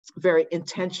 very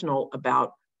intentional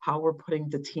about how we're putting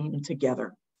the team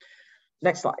together.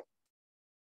 Next slide.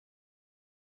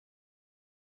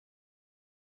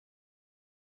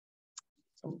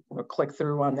 So we'll click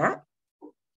through on that.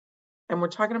 And we're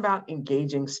talking about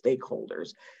engaging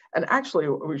stakeholders. And actually,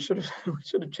 we should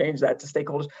have changed that to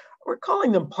stakeholders. We're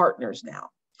calling them partners now.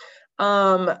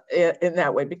 In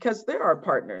that way, because there are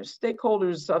partners.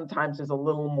 Stakeholders sometimes is a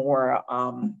little more,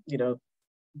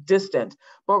 distant,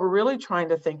 but we're really trying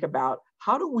to think about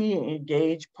how do we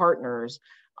engage partners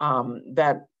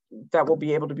that will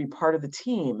be able to be part of the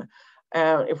team.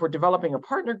 If we're developing a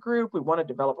partner group, we want to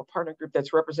develop a partner group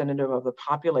that's representative of the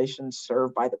population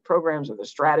served by the programs or the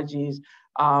strategies.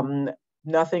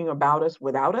 Nothing about us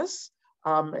without us.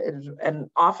 And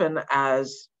often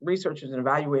as researchers and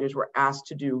evaluators, we're asked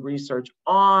to do research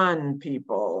on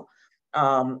people,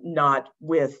 not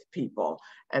with people.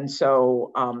 And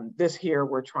so this here,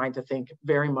 we're trying to think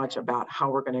very much about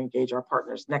how we're going to engage our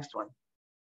partners. Next one.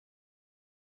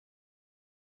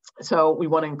 So we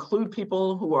want to include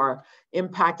people who are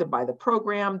impacted by the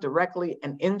program directly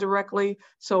and indirectly.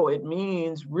 So it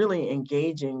means really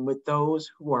engaging with those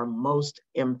who are most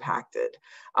impacted.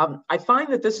 I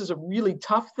find that this is a really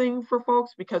tough thing for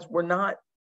folks because we're not,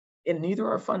 and neither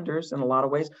are funders in a lot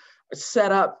of ways,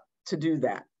 set up to do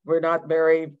that. We're not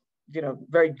very,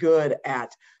 very good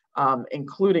at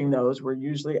including those. We're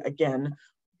usually, again,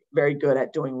 very good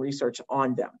at doing research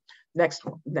on them. Next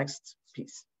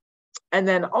piece. And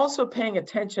then also paying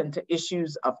attention to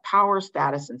issues of power,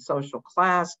 status, and social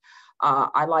class.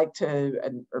 I like to,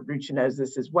 and Rucha knows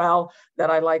this as well, that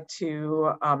I like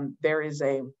to, there is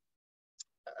an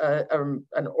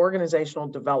organizational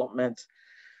development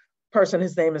person,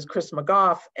 his name is Chris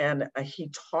McGough, and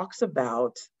he talks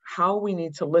about how we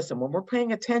need to listen. When we're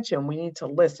paying attention, we need to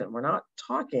listen. We're not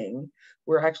talking,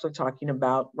 we're actually trying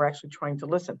to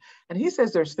listen. And he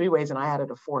says there's 3 ways, and I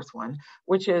added a 4th one,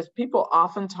 which is people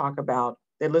often talk about,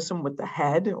 they listen with the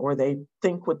head or they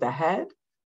think with the head.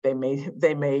 They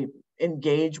may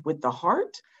engage with the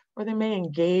heart, or they may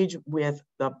engage with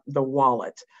the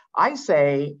wallet. I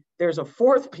say there's a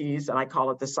 4th piece, and I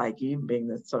call it the psyche, being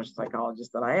the social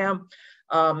psychologist that I am,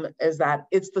 is that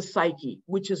it's the psyche,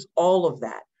 which is all of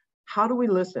that. How do we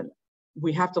listen?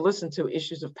 We have to listen to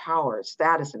issues of power,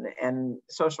 status, and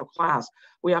social class.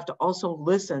 We have to also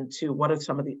listen to what are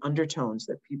some of the undertones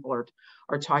that people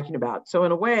are talking about. So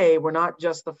in a way, we're not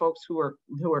just the folks who are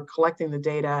collecting the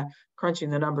data, crunching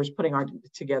the numbers, putting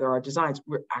together our designs.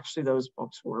 We're actually those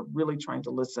folks who are really trying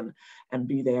to listen and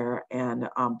be there and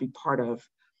be part of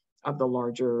the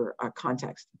larger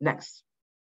context. Next.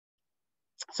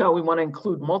 So we want to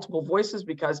include multiple voices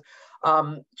because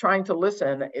trying to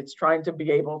listen, it's trying to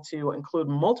be able to include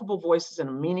multiple voices in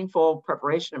a meaningful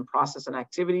preparation and process and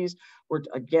activities.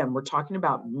 We're talking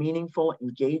about meaningful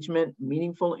engagement,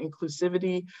 meaningful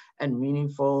inclusivity, and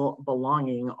meaningful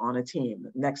belonging on a team.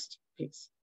 Next piece.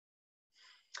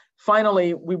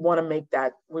 Finally, we want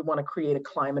to create a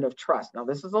climate of trust. Now,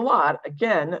 this is a lot,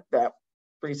 again, that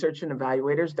research and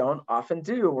evaluators don't often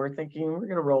do. We're thinking we're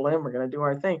going to roll in, we're going to do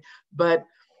our thing, but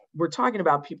we're talking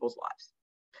about people's lives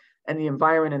and the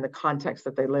environment and the context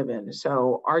that they live in.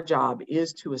 So our job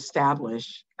is to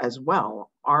establish as well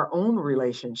our own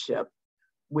relationship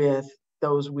with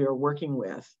those we are working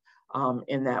with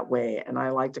in that way. And I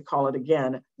like to call it,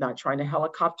 again, not trying to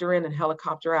helicopter in and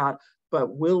helicopter out,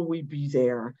 but will we be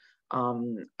there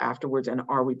afterwards, and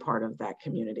are we part of that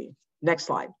community? Next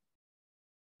slide.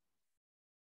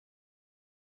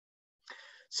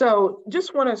 So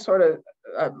just want to sort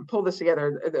of pull this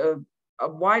together. A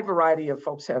wide variety of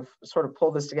folks have sort of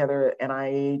pulled this together: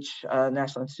 NIH,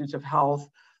 National Institutes of Health,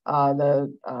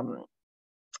 the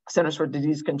Centers for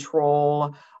Disease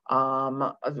Control,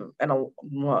 and a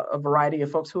variety of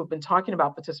folks who have been talking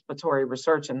about participatory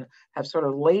research and have sort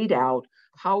of laid out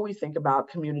how we think about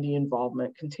community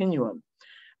involvement continuum.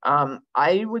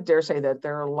 I would dare say that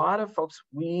there are a lot of folks,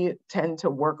 we tend to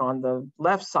work on the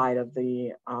left side of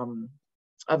the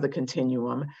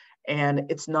continuum, and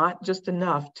it's not just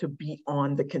enough to be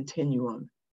on the continuum.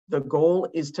 The goal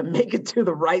is to make it to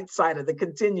the right side of the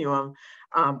continuum,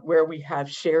 where we have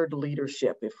shared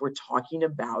leadership if we're talking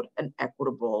about an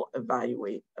equitable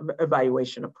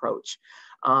evaluation approach.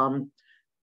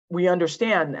 We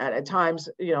understand that at times,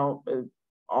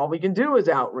 all we can do is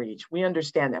outreach. We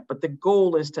understand that, but the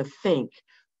goal is to think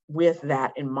with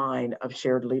that in mind of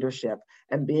shared leadership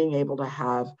and being able to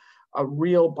have a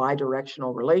real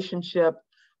bi-directional relationship,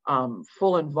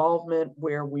 full involvement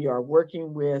where we are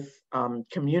working with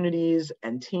communities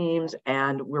and teams,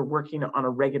 and we're working on a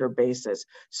regular basis.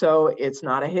 So it's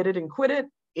not a hit it and quit it.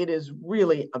 It is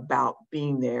really about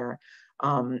being there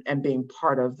and being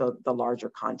part of the larger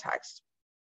context.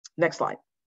 Next slide.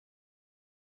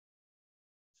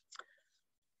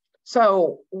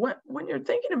 So when you're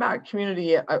thinking about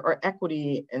community or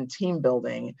equity and team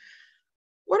building,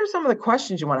 what are some of the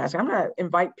questions you want to ask? I'm going to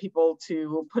invite people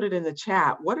to put it in the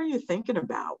chat. What are you thinking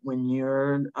about when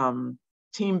you're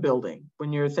team building,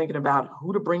 when you're thinking about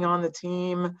who to bring on the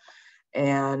team,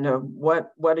 and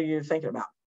what are you thinking about?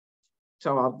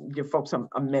 So I'll give folks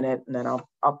a minute, and then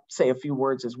I'll say a few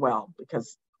words as well,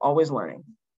 because always learning.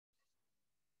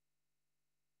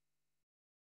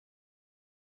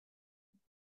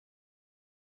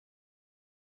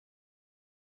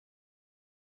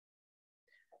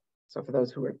 So for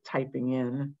those who are typing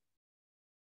in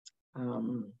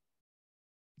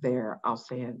there, I'll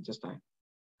say just a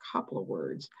couple of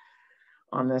words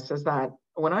on this, is that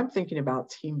when I'm thinking about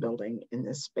team building in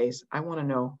this space, I want to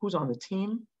know who's on the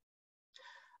team,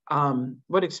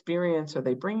 what experience are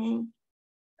they bringing,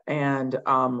 and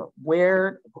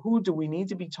who do we need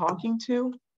to be talking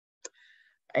to,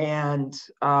 and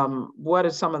what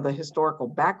is some of the historical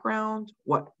background,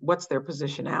 what's their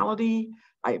positionality.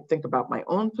 I think about my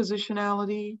own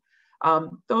positionality.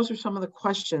 Those are some of the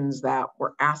questions that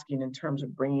we're asking in terms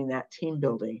of bringing that team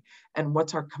building, and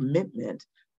what's our commitment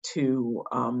to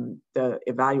the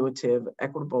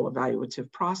equitable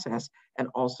evaluative process, and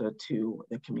also to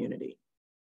the community.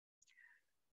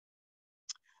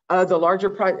 The larger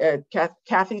project,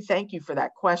 Kathy, thank you for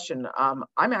that question.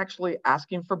 I'm actually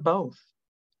asking for both,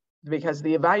 because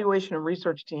the evaluation and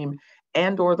research team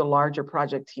and/or the larger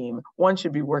project team, one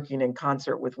should be working in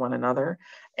concert with one another.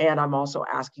 And I'm also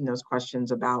asking those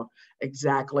questions about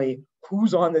exactly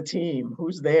who's on the team,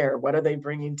 who's there, what are they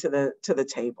bringing to the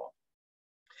table.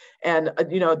 And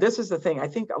this is the thing. I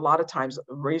think a lot of times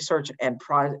research and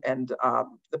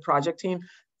the project team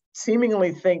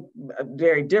seemingly think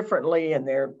very differently, and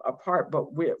they're apart,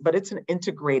 but it's an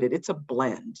integrated, it's a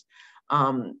blend.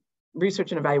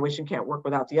 Research and evaluation can't work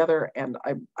without the other. And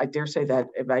I dare say that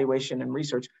evaluation and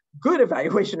research, good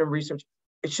evaluation and research,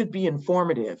 it should be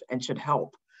informative and should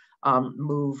help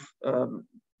move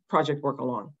project work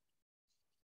along.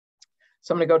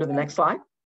 So I'm going to go to the next slide.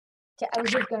 I was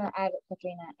just going to add,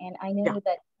 Katrina, and I know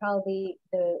that probably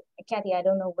Kathy, I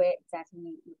don't know where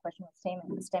exactly the question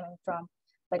was stemming from,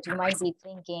 but you might be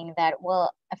thinking that,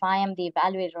 well, if I am the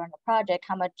evaluator on the project,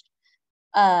 how much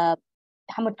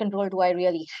control do I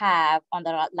really have on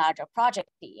the larger project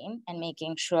team, and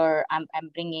making sure I'm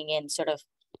bringing in sort of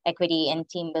equity and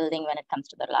team building when it comes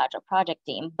to the larger project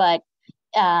team. But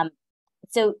so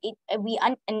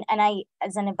I,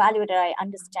 as an evaluator, I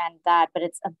understand that, but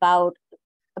it's about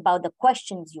about the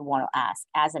questions you want to ask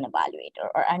as an evaluator,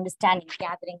 or understanding,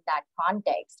 gathering that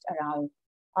context around.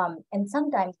 And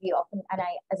sometimes we often, and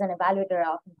I, as an evaluator, I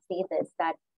often say this,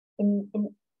 that in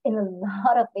a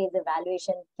lot of ways,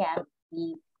 evaluation can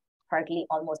be partly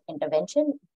almost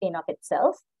intervention in of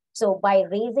itself. So by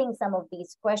raising some of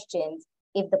these questions,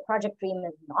 if the project team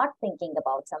is not thinking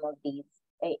about some of these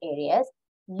areas,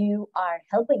 you are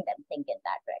helping them think in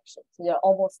that direction. So you're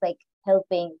almost like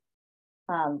helping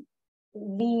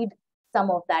lead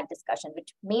some of that discussion,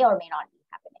 which may or may not be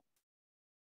happening.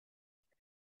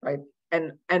 Right.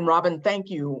 And Robin, thank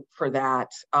you for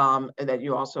that, that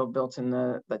you also built in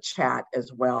the chat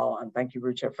as well. And thank you,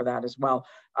 Rucha, for that as well.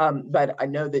 But I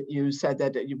know that you said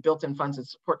that you built in funds that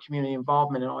support community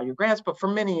involvement in all your grants, but for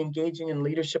many, engaging in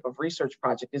leadership of research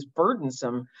project is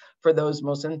burdensome for those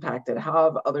most impacted. How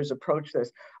have others approached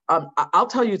this? I'll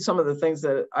tell you some of the things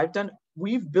that I've done.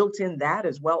 We've built in that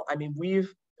as well. I mean,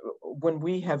 when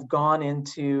we have gone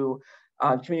into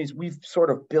communities, we've sort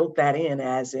of built that in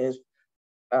as is,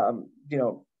 you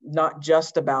know, not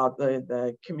just about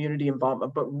the community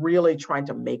involvement, but really trying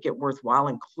to make it worthwhile,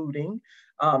 including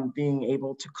being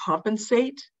able to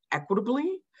compensate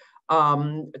equitably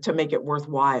to make it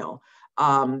worthwhile.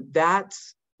 That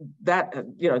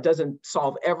you know, doesn't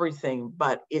solve everything,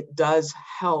 but it does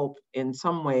help in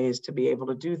some ways to be able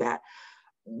to do that.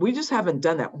 We just haven't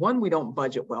done that. One, we don't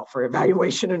budget well for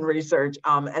evaluation and research.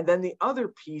 And then the other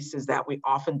piece is that we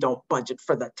often don't budget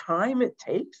for the time it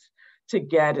takes to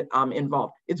get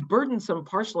involved. It's burdensome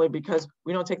partially because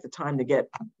we don't take the time to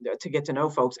get to know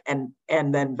folks and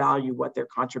then value what their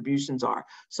contributions are.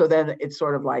 So then it's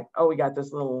sort of like, oh, we got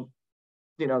this little,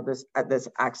 you know, this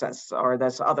access or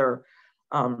this other,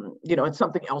 you know, it's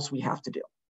something else we have to do.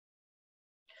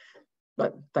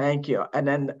 But thank you, and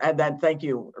then thank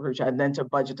you, Rucha, and then to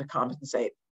budget to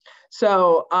compensate.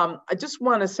 So I just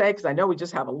want to say, because I know we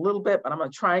just have a little bit, but I'm going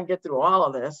to try and get through all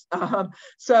of this.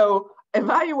 So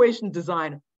evaluation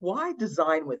design, why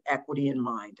design with equity in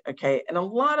mind? Okay, and a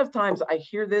lot of times I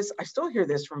hear this, I still hear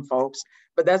this from folks,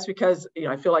 but that's because, you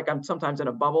know, I feel like I'm sometimes in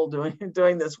a bubble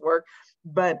doing this work.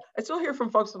 But I still hear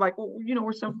from folks like, well, you know,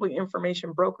 we're simply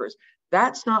information brokers.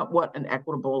 That's not what an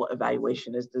equitable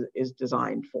evaluation is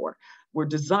designed for. We're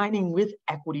designing with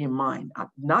equity in mind,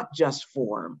 not just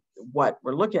for what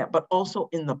we're looking at, but also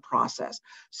in the process.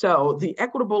 So the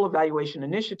Equitable Evaluation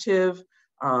Initiative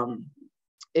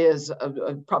is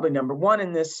probably number one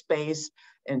in this space,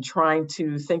 and trying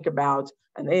to think about,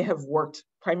 and they have worked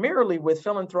primarily with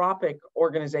philanthropic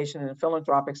organizations and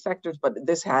philanthropic sectors, but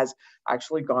this has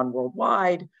actually gone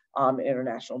worldwide,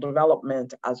 international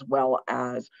development, as well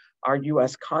as our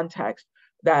US context,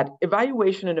 that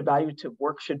evaluation and evaluative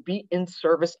work should be in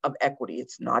service of equity.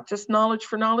 It's not just knowledge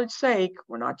for knowledge's sake.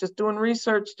 We're not just doing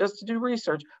research just to do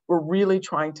research. We're really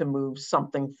trying to move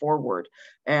something forward.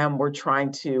 And we're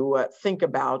trying to think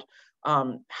about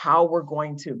how we're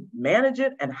going to manage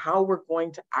it and how we're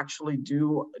going to actually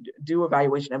do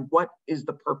evaluation and what is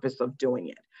the purpose of doing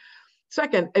it.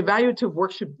 Second, evaluative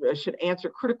work should answer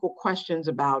critical questions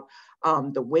about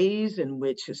the ways in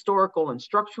which historical and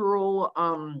structural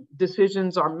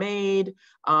decisions are made.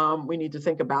 We need to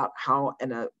think about how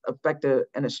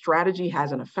a strategy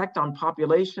has an effect on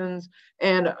populations,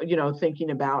 and, you know,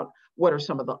 thinking about what are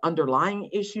some of the underlying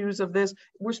issues of this.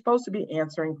 We're supposed to be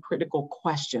answering critical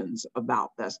questions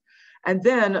about this. And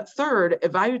then third,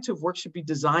 evaluative work should be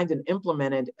designed and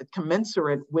implemented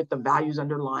commensurate with the values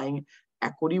underlying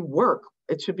equity work.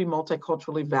 It should be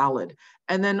multiculturally valid.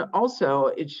 And then also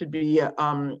it should be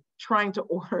trying to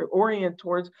orient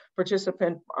towards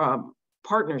participant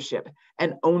partnership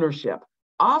and ownership.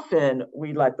 Often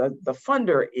we let the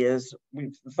funder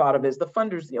we've thought of as the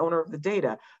funder's the owner of the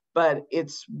data, but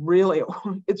it's really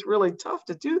tough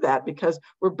to do that, because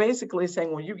we're basically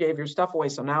saying, well, you gave your stuff away,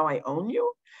 so now I own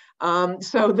you.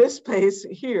 So this space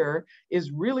here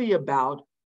is really about,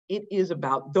 it is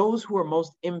about those who are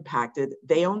most impacted.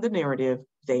 They own the narrative,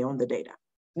 they own the data.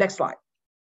 Next slide.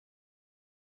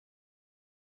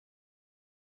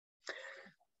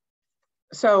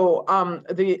 So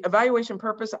the evaluation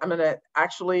purpose, I'm gonna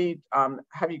actually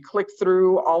have you click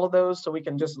through all of those so we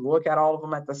can just look at all of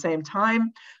them at the same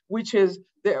time, which is,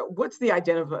 what's the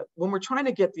identity, when we're trying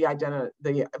to get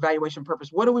the evaluation purpose,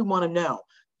 what do we wanna know?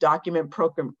 Document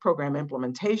program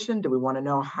implementation. Do we want to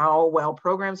know how well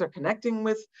programs are connecting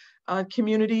with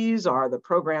communities? Are the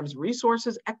program's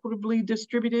resources equitably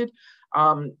distributed?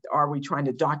 Are we trying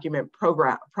to document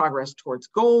progress towards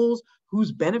goals?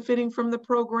 Who's benefiting from the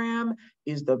program?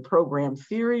 Is the program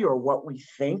theory or what we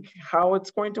think how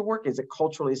it's going to work? Is it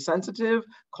culturally sensitive,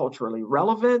 culturally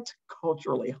relevant,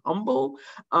 culturally humble?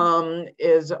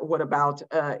 What about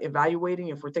evaluating?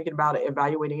 If we're thinking about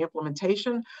evaluating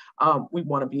implementation, we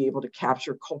want to be able to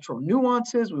capture cultural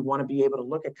nuances. We want to be able to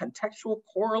look at contextual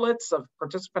correlates of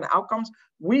participant outcomes.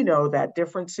 We know that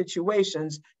different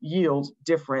situations yield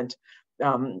different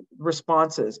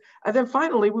responses. And then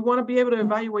finally, we want to be able to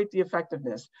evaluate the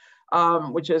effectiveness,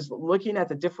 which is looking at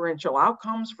the differential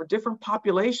outcomes for different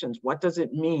populations. What does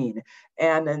it mean?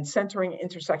 And then centering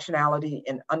intersectionality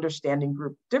and understanding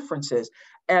group differences.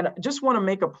 And just want to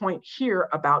make a point here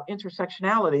about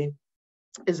intersectionality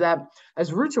is that,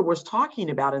 as Rucha was talking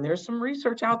about, and there's some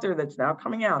research out there that's now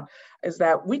coming out, is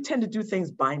that we tend to do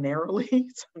things binarily.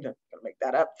 So I'm just gonna make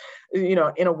that up,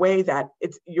 in a way that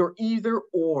you're either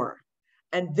or.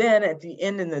 And then at the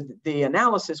end in the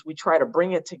analysis, we try to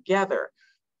bring it together.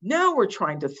 Now we're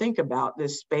trying to think about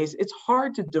this space. It's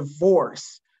hard to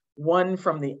divorce one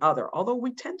from the other, although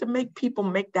we tend to make people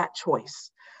make that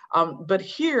choice. But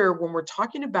here, when we're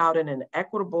talking about an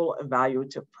equitable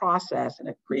evaluative process and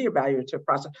a pre-evaluative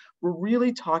process, we're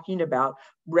really talking about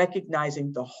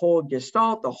recognizing the whole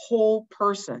gestalt, the whole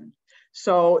person.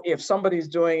 So if somebody's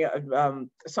doing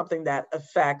something that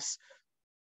affects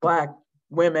Black,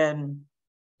 women,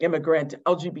 immigrant,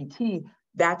 LGBT,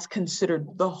 that's considered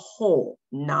the whole,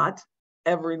 not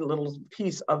every little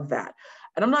piece of that.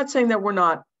 And I'm not saying that we're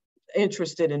not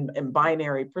interested in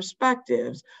binary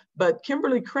perspectives, but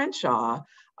Kimberly Crenshaw,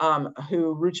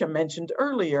 who Rucha mentioned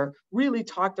earlier, really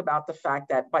talked about the fact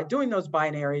that by doing those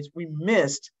binaries, we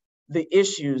missed the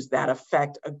issues that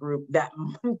affect a group that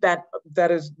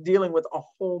is dealing with a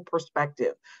whole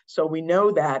perspective. So we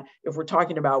know that if we're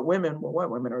talking about women, well,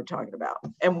 what women are we talking about,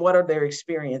 and what are their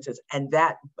experiences, and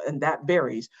that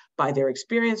varies by their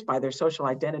experience, by their social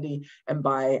identity, and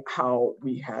by how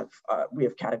we have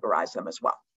categorized them as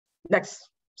well. Next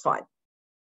slide.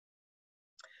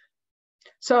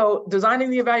 So designing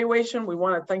the evaluation, we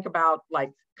want to think about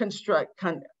like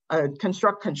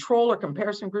construct control or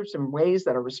comparison groups in ways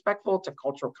that are respectful to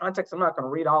cultural context. I'm not going to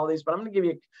read all of these, but I'm going to give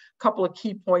you a couple of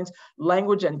key points.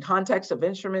 Language and context of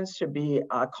instruments should be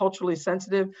culturally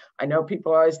sensitive. I know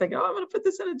people are always thinking, oh, I'm going to put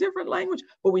this in a different language,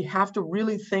 but we have to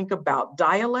really think about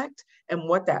dialect and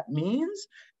what that means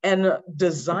and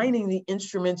designing the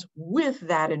instruments with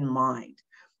that in mind.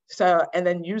 So, and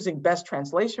then using best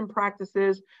translation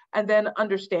practices, and then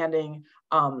understanding,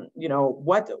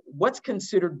 what's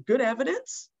considered good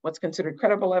evidence, what's considered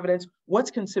credible evidence,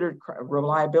 what's considered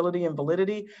reliability and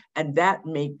validity, and that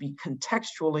may be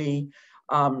contextually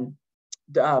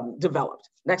developed.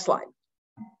 Next slide.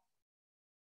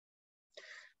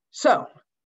 So,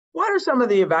 what are some of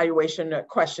the evaluation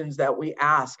questions that we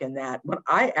ask? And that when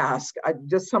I ask,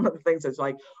 just some of the things that's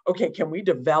like, okay, can we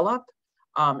develop?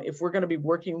 If we're going to be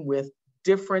working with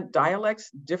different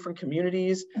dialects, different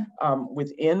communities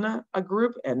within a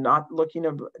group, and not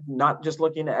just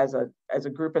looking as a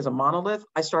group as a monolith,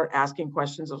 I start asking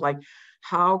questions of like,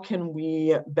 how can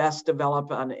we best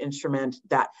develop an instrument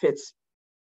that fits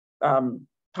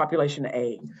population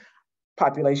A,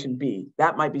 population B?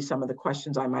 That might be some of the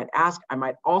questions I might ask. I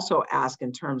might also ask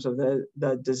in terms of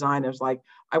the design of like,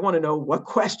 I want to know what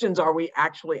questions are we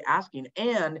actually asking?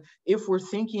 And if we're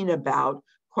thinking about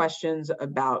questions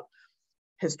about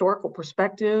historical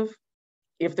perspective,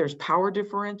 if there's power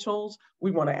differentials,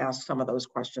 we want to ask some of those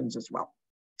questions as well.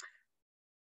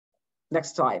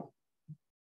 Next slide.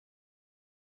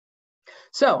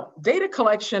 So data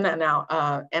collection and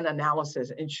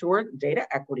analysis, in short, data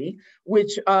equity,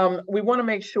 which we want to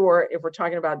make sure, if we're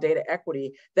talking about data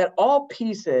equity, that all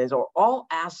pieces or all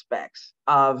aspects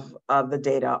of the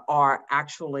data are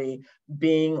actually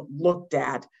being looked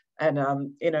at and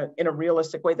in a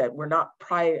realistic way, that we're not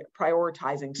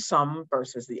prioritizing some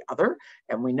versus the other.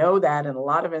 And we know that in a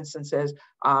lot of instances,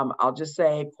 I'll just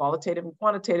say qualitative and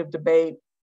quantitative debate,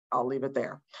 I'll leave it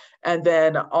there. And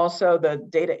then also the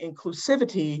data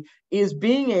inclusivity is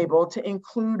being able to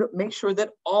include, make sure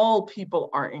that all people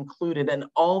are included and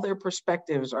all their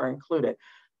perspectives are included.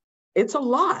 It's a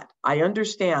lot. I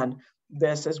understand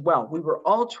this as well. We were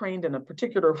all trained in a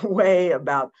particular way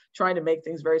about trying to make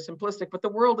things very simplistic, but the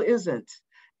world isn't.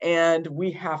 And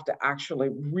we have to actually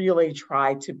really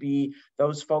try to be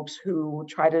those folks who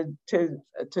try to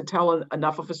tell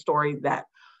enough of a story that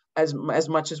as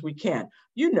much as we can.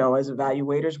 As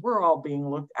evaluators, we're all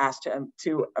being asked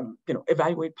to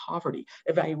evaluate poverty,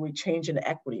 evaluate change in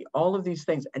equity, all of these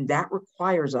things. And that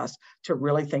requires us to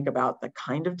really think about the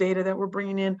kind of data that we're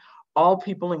bringing in, all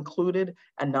people included,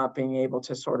 and not being able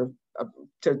to sort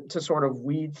of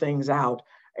weed things out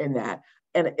in that.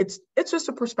 And it's just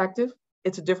a perspective.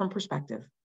 It's a different perspective,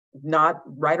 not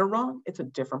right or wrong. It's a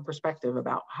different perspective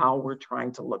about how we're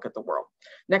trying to look at the world.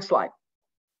 Next slide.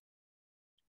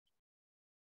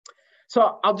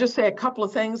 So I'll just say a couple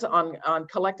of things on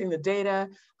collecting the data.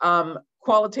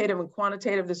 Qualitative and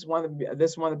quantitative, this is one of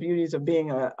the beauties of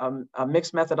being a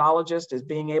mixed methodologist, is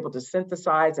being able to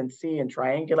synthesize and see and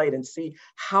triangulate and see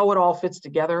how it all fits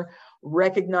together,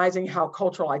 recognizing how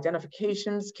cultural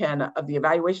identifications of the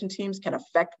evaluation teams can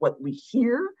affect what we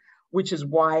hear, which is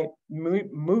why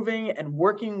moving and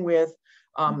working with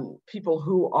people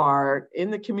who are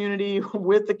in the community,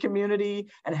 with the community,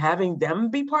 and having them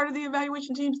be part of the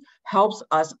evaluation teams helps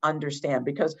us understand,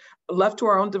 because left to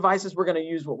our own devices, we're going to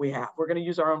use what we have. We're going to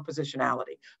use our own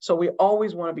positionality. So we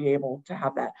always want to be able to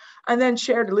have that. And then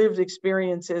shared lived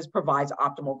experiences provides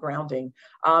optimal grounding.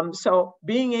 So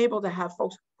being able to have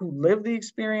folks who live the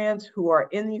experience, who are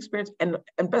in the experience, and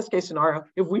best case scenario,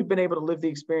 if we've been able to live the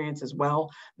experience as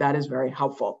well, that is very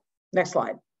helpful. Next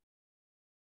slide.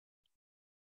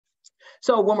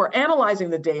 So when we're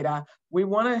analyzing the data, we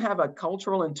want to have a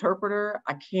cultural interpreter.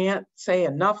 I can't say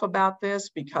enough about this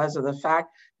because of the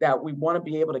fact that we want to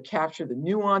be able to capture the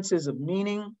nuances of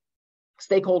meaning.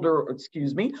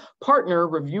 Partner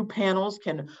review panels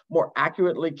can more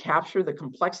accurately capture the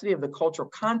complexity of the cultural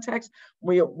context.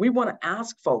 We want to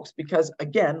ask folks, because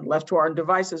again, left to our own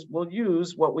devices, we'll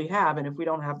use what we have. And if we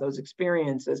don't have those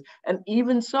experiences, and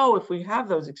even so, if we have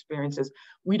those experiences,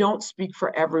 we don't speak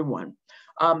for everyone.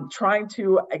 Trying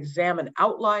to examine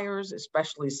outliers,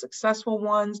 especially successful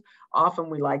ones.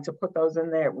 Often we like to put those in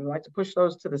there. We like to push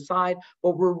those to the side,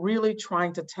 but we're really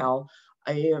trying to tell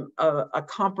a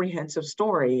comprehensive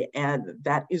story, and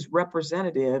that is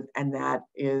representative, and that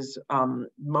is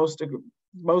most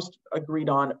agreed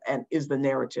on, and is the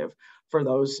narrative for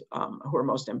those who are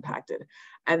most impacted.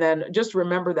 And then just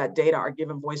remember that data are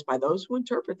given voice by those who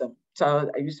interpret them. So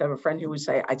I used to have a friend who would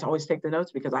say, I always take the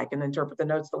notes because I can interpret the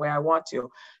notes the way I want to.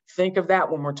 Think of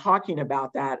that when we're talking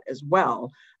about that as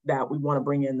well, that we want to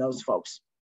bring in those folks.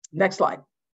 Next slide.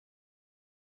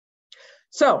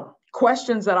 So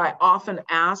questions that I often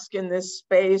ask in this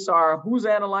space are, who's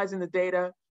analyzing the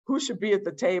data? Who should be at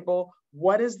the table?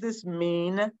 What does this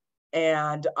mean?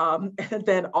 And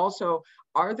then also,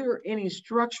 are there any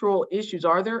structural issues?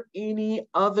 Are there any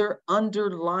other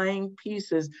underlying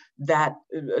pieces that,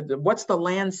 what's the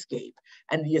landscape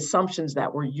and the assumptions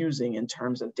that we're using in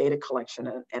terms of data collection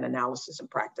and analysis and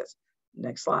practice?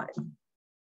 Next slide.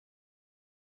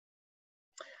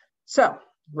 So,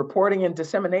 reporting and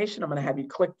dissemination, I'm going to have you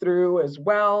click through as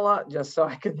well, just so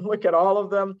I can look at all of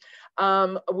them,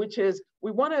 which is,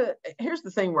 here's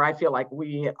the thing where I feel like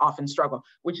we often struggle,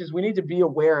 which is we need to be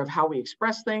aware of how we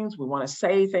express things. We want to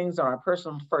say things in our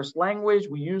personal first language.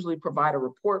 We usually provide a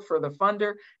report for the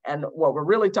funder. And what we're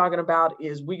really talking about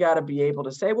is we got to be able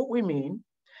to say what we mean.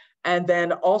 And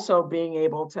then also being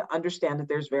able to understand that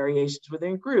there's variations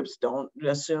within groups. Don't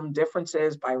assume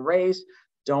differences by race.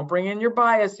 Don't bring in your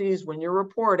biases when you're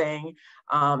reporting.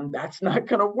 That's not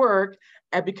going to work,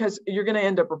 because you're going to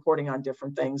end up reporting on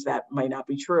different things that might not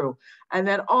be true. And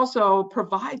then also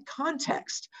provide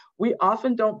context. We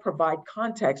often don't provide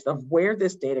context of where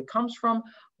this data comes from,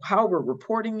 how we're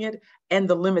reporting it, and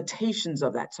the limitations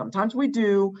of that. Sometimes we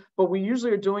do, but we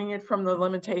usually are doing it from the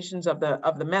limitations of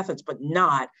the methods, but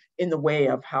not in the way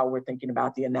of how we're thinking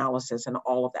about the analysis and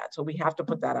all of that. So we have to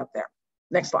put that up there.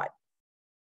 Next slide.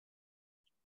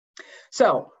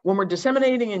 So when we're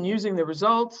disseminating and using the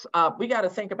results, we got to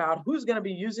think about who's going to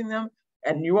be using them.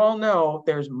 And you all know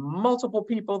there's multiple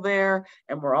people there,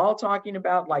 and we're all talking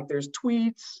about, like, there's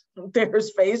tweets,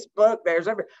 there's Facebook, there's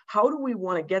everything. How do we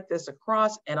want to get this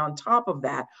across? And on top of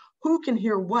that, who can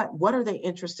hear what? What are they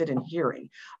interested in hearing?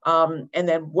 And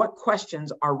then what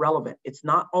questions are relevant? It's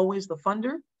not always the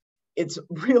funder. It's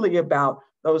really about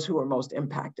those who are most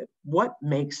impacted. What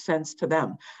makes sense to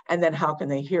them? And then how can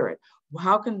they hear it?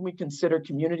 How can we consider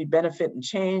community benefit and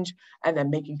change, and then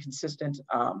making consistent,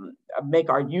 make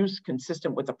our use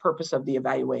consistent with the purpose of the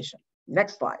evaluation?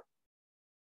 Next slide.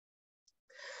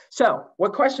 So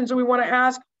what questions do we want to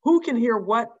ask? Who can hear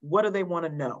what? What do they want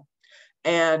to know?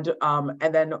 And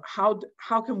then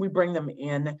how can we bring them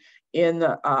in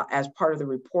as part of the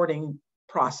reporting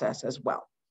process as well?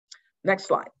 Next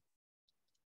slide.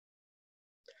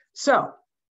 So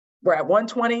we're at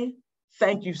 1:20.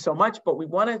 thank you so much, but we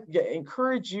want to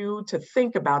encourage you to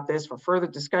think about this for further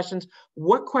discussions.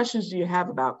 What questions do you have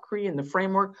about CRE and the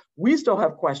framework? We still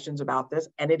have questions about this,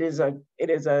 and it is a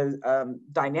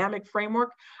dynamic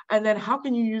framework. And then how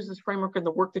can you use this framework in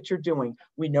the work that you're doing?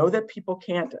 We know that people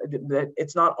can't, that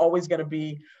it's not always going to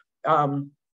be,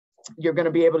 you're going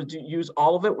to be able to use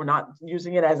all of it. We're not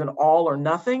using it as an all or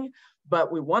nothing,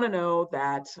 but we want to know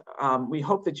that we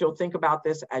hope that you'll think about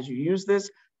this as you use this.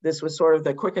 This was sort of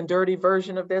the quick and dirty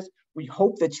version of this. We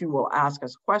hope that you will ask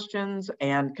us questions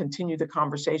and continue the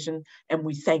conversation, and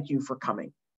we thank you for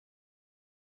coming.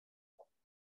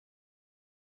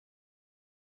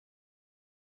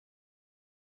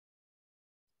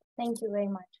 Thank you very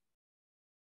much.